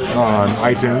on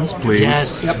iTunes, please.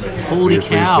 Yes. Yep. Holy Please,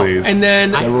 cow. please. And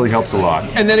then That really helps a lot.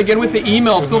 And then again with the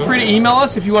email, feel free to email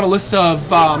us if you want a list of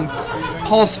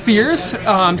Paul's fears,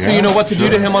 so you know what to do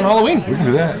to him on Halloween. We can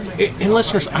do that. And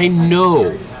listeners, I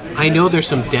know there's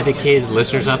some dedicated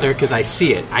listeners out there because I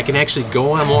see it. I can actually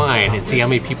go online and see how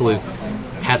many people who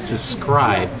have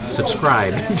subscribed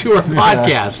to our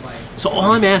podcast. So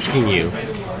all I'm asking you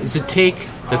is to take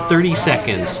the 30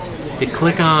 seconds to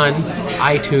click on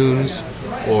iTunes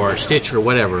or Stitch or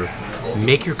whatever,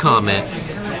 make your comment.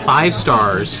 5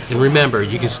 stars, and remember,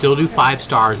 you can still do 5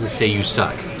 stars and say you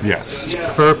suck. Yes.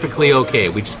 It's perfectly okay.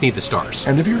 We just need the stars.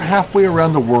 And if you're halfway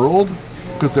around the world,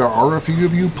 because there are a few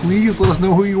of you, please let us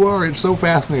know who you are. It's so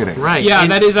fascinating. Right. Yeah,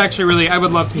 and that is actually really, I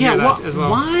would love to hear that as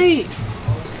well. Why,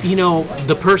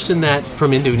 the person that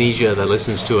from Indonesia that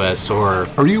listens to us, or...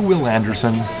 Are you Will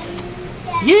Anderson?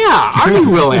 Yeah, are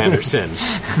you Will Anderson?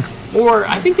 Or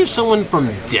I think there's someone from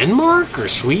Denmark or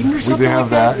Sweden or something. We have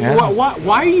that. Yeah.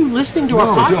 Why are you listening to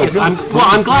our podcast?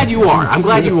 I'm glad you are. I'm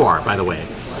glad you are, by the way.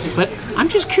 But I'm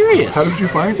just curious. How did you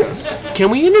find us? Can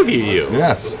we interview you?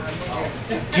 Yes.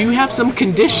 Do you have some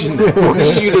condition that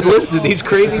forces you to listen to these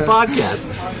crazy podcasts?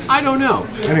 I don't know.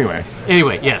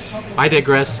 Anyway, yes, I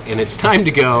digress, and it's time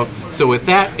to go. So with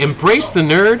that, embrace the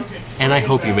nerd, and I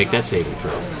hope you make that saving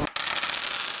throw.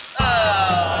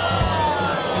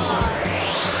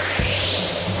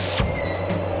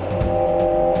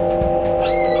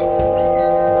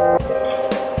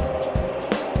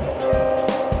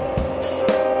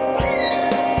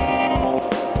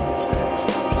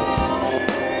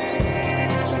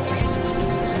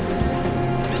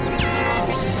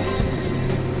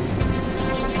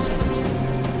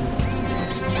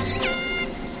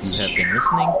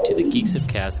 Listening to the Geeks of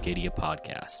Cascadia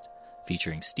podcast,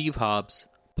 featuring Steve Hobbs,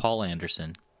 Paul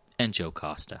Anderson, and Joe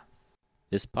Costa.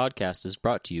 This podcast is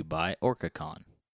brought to you by OrcaCon.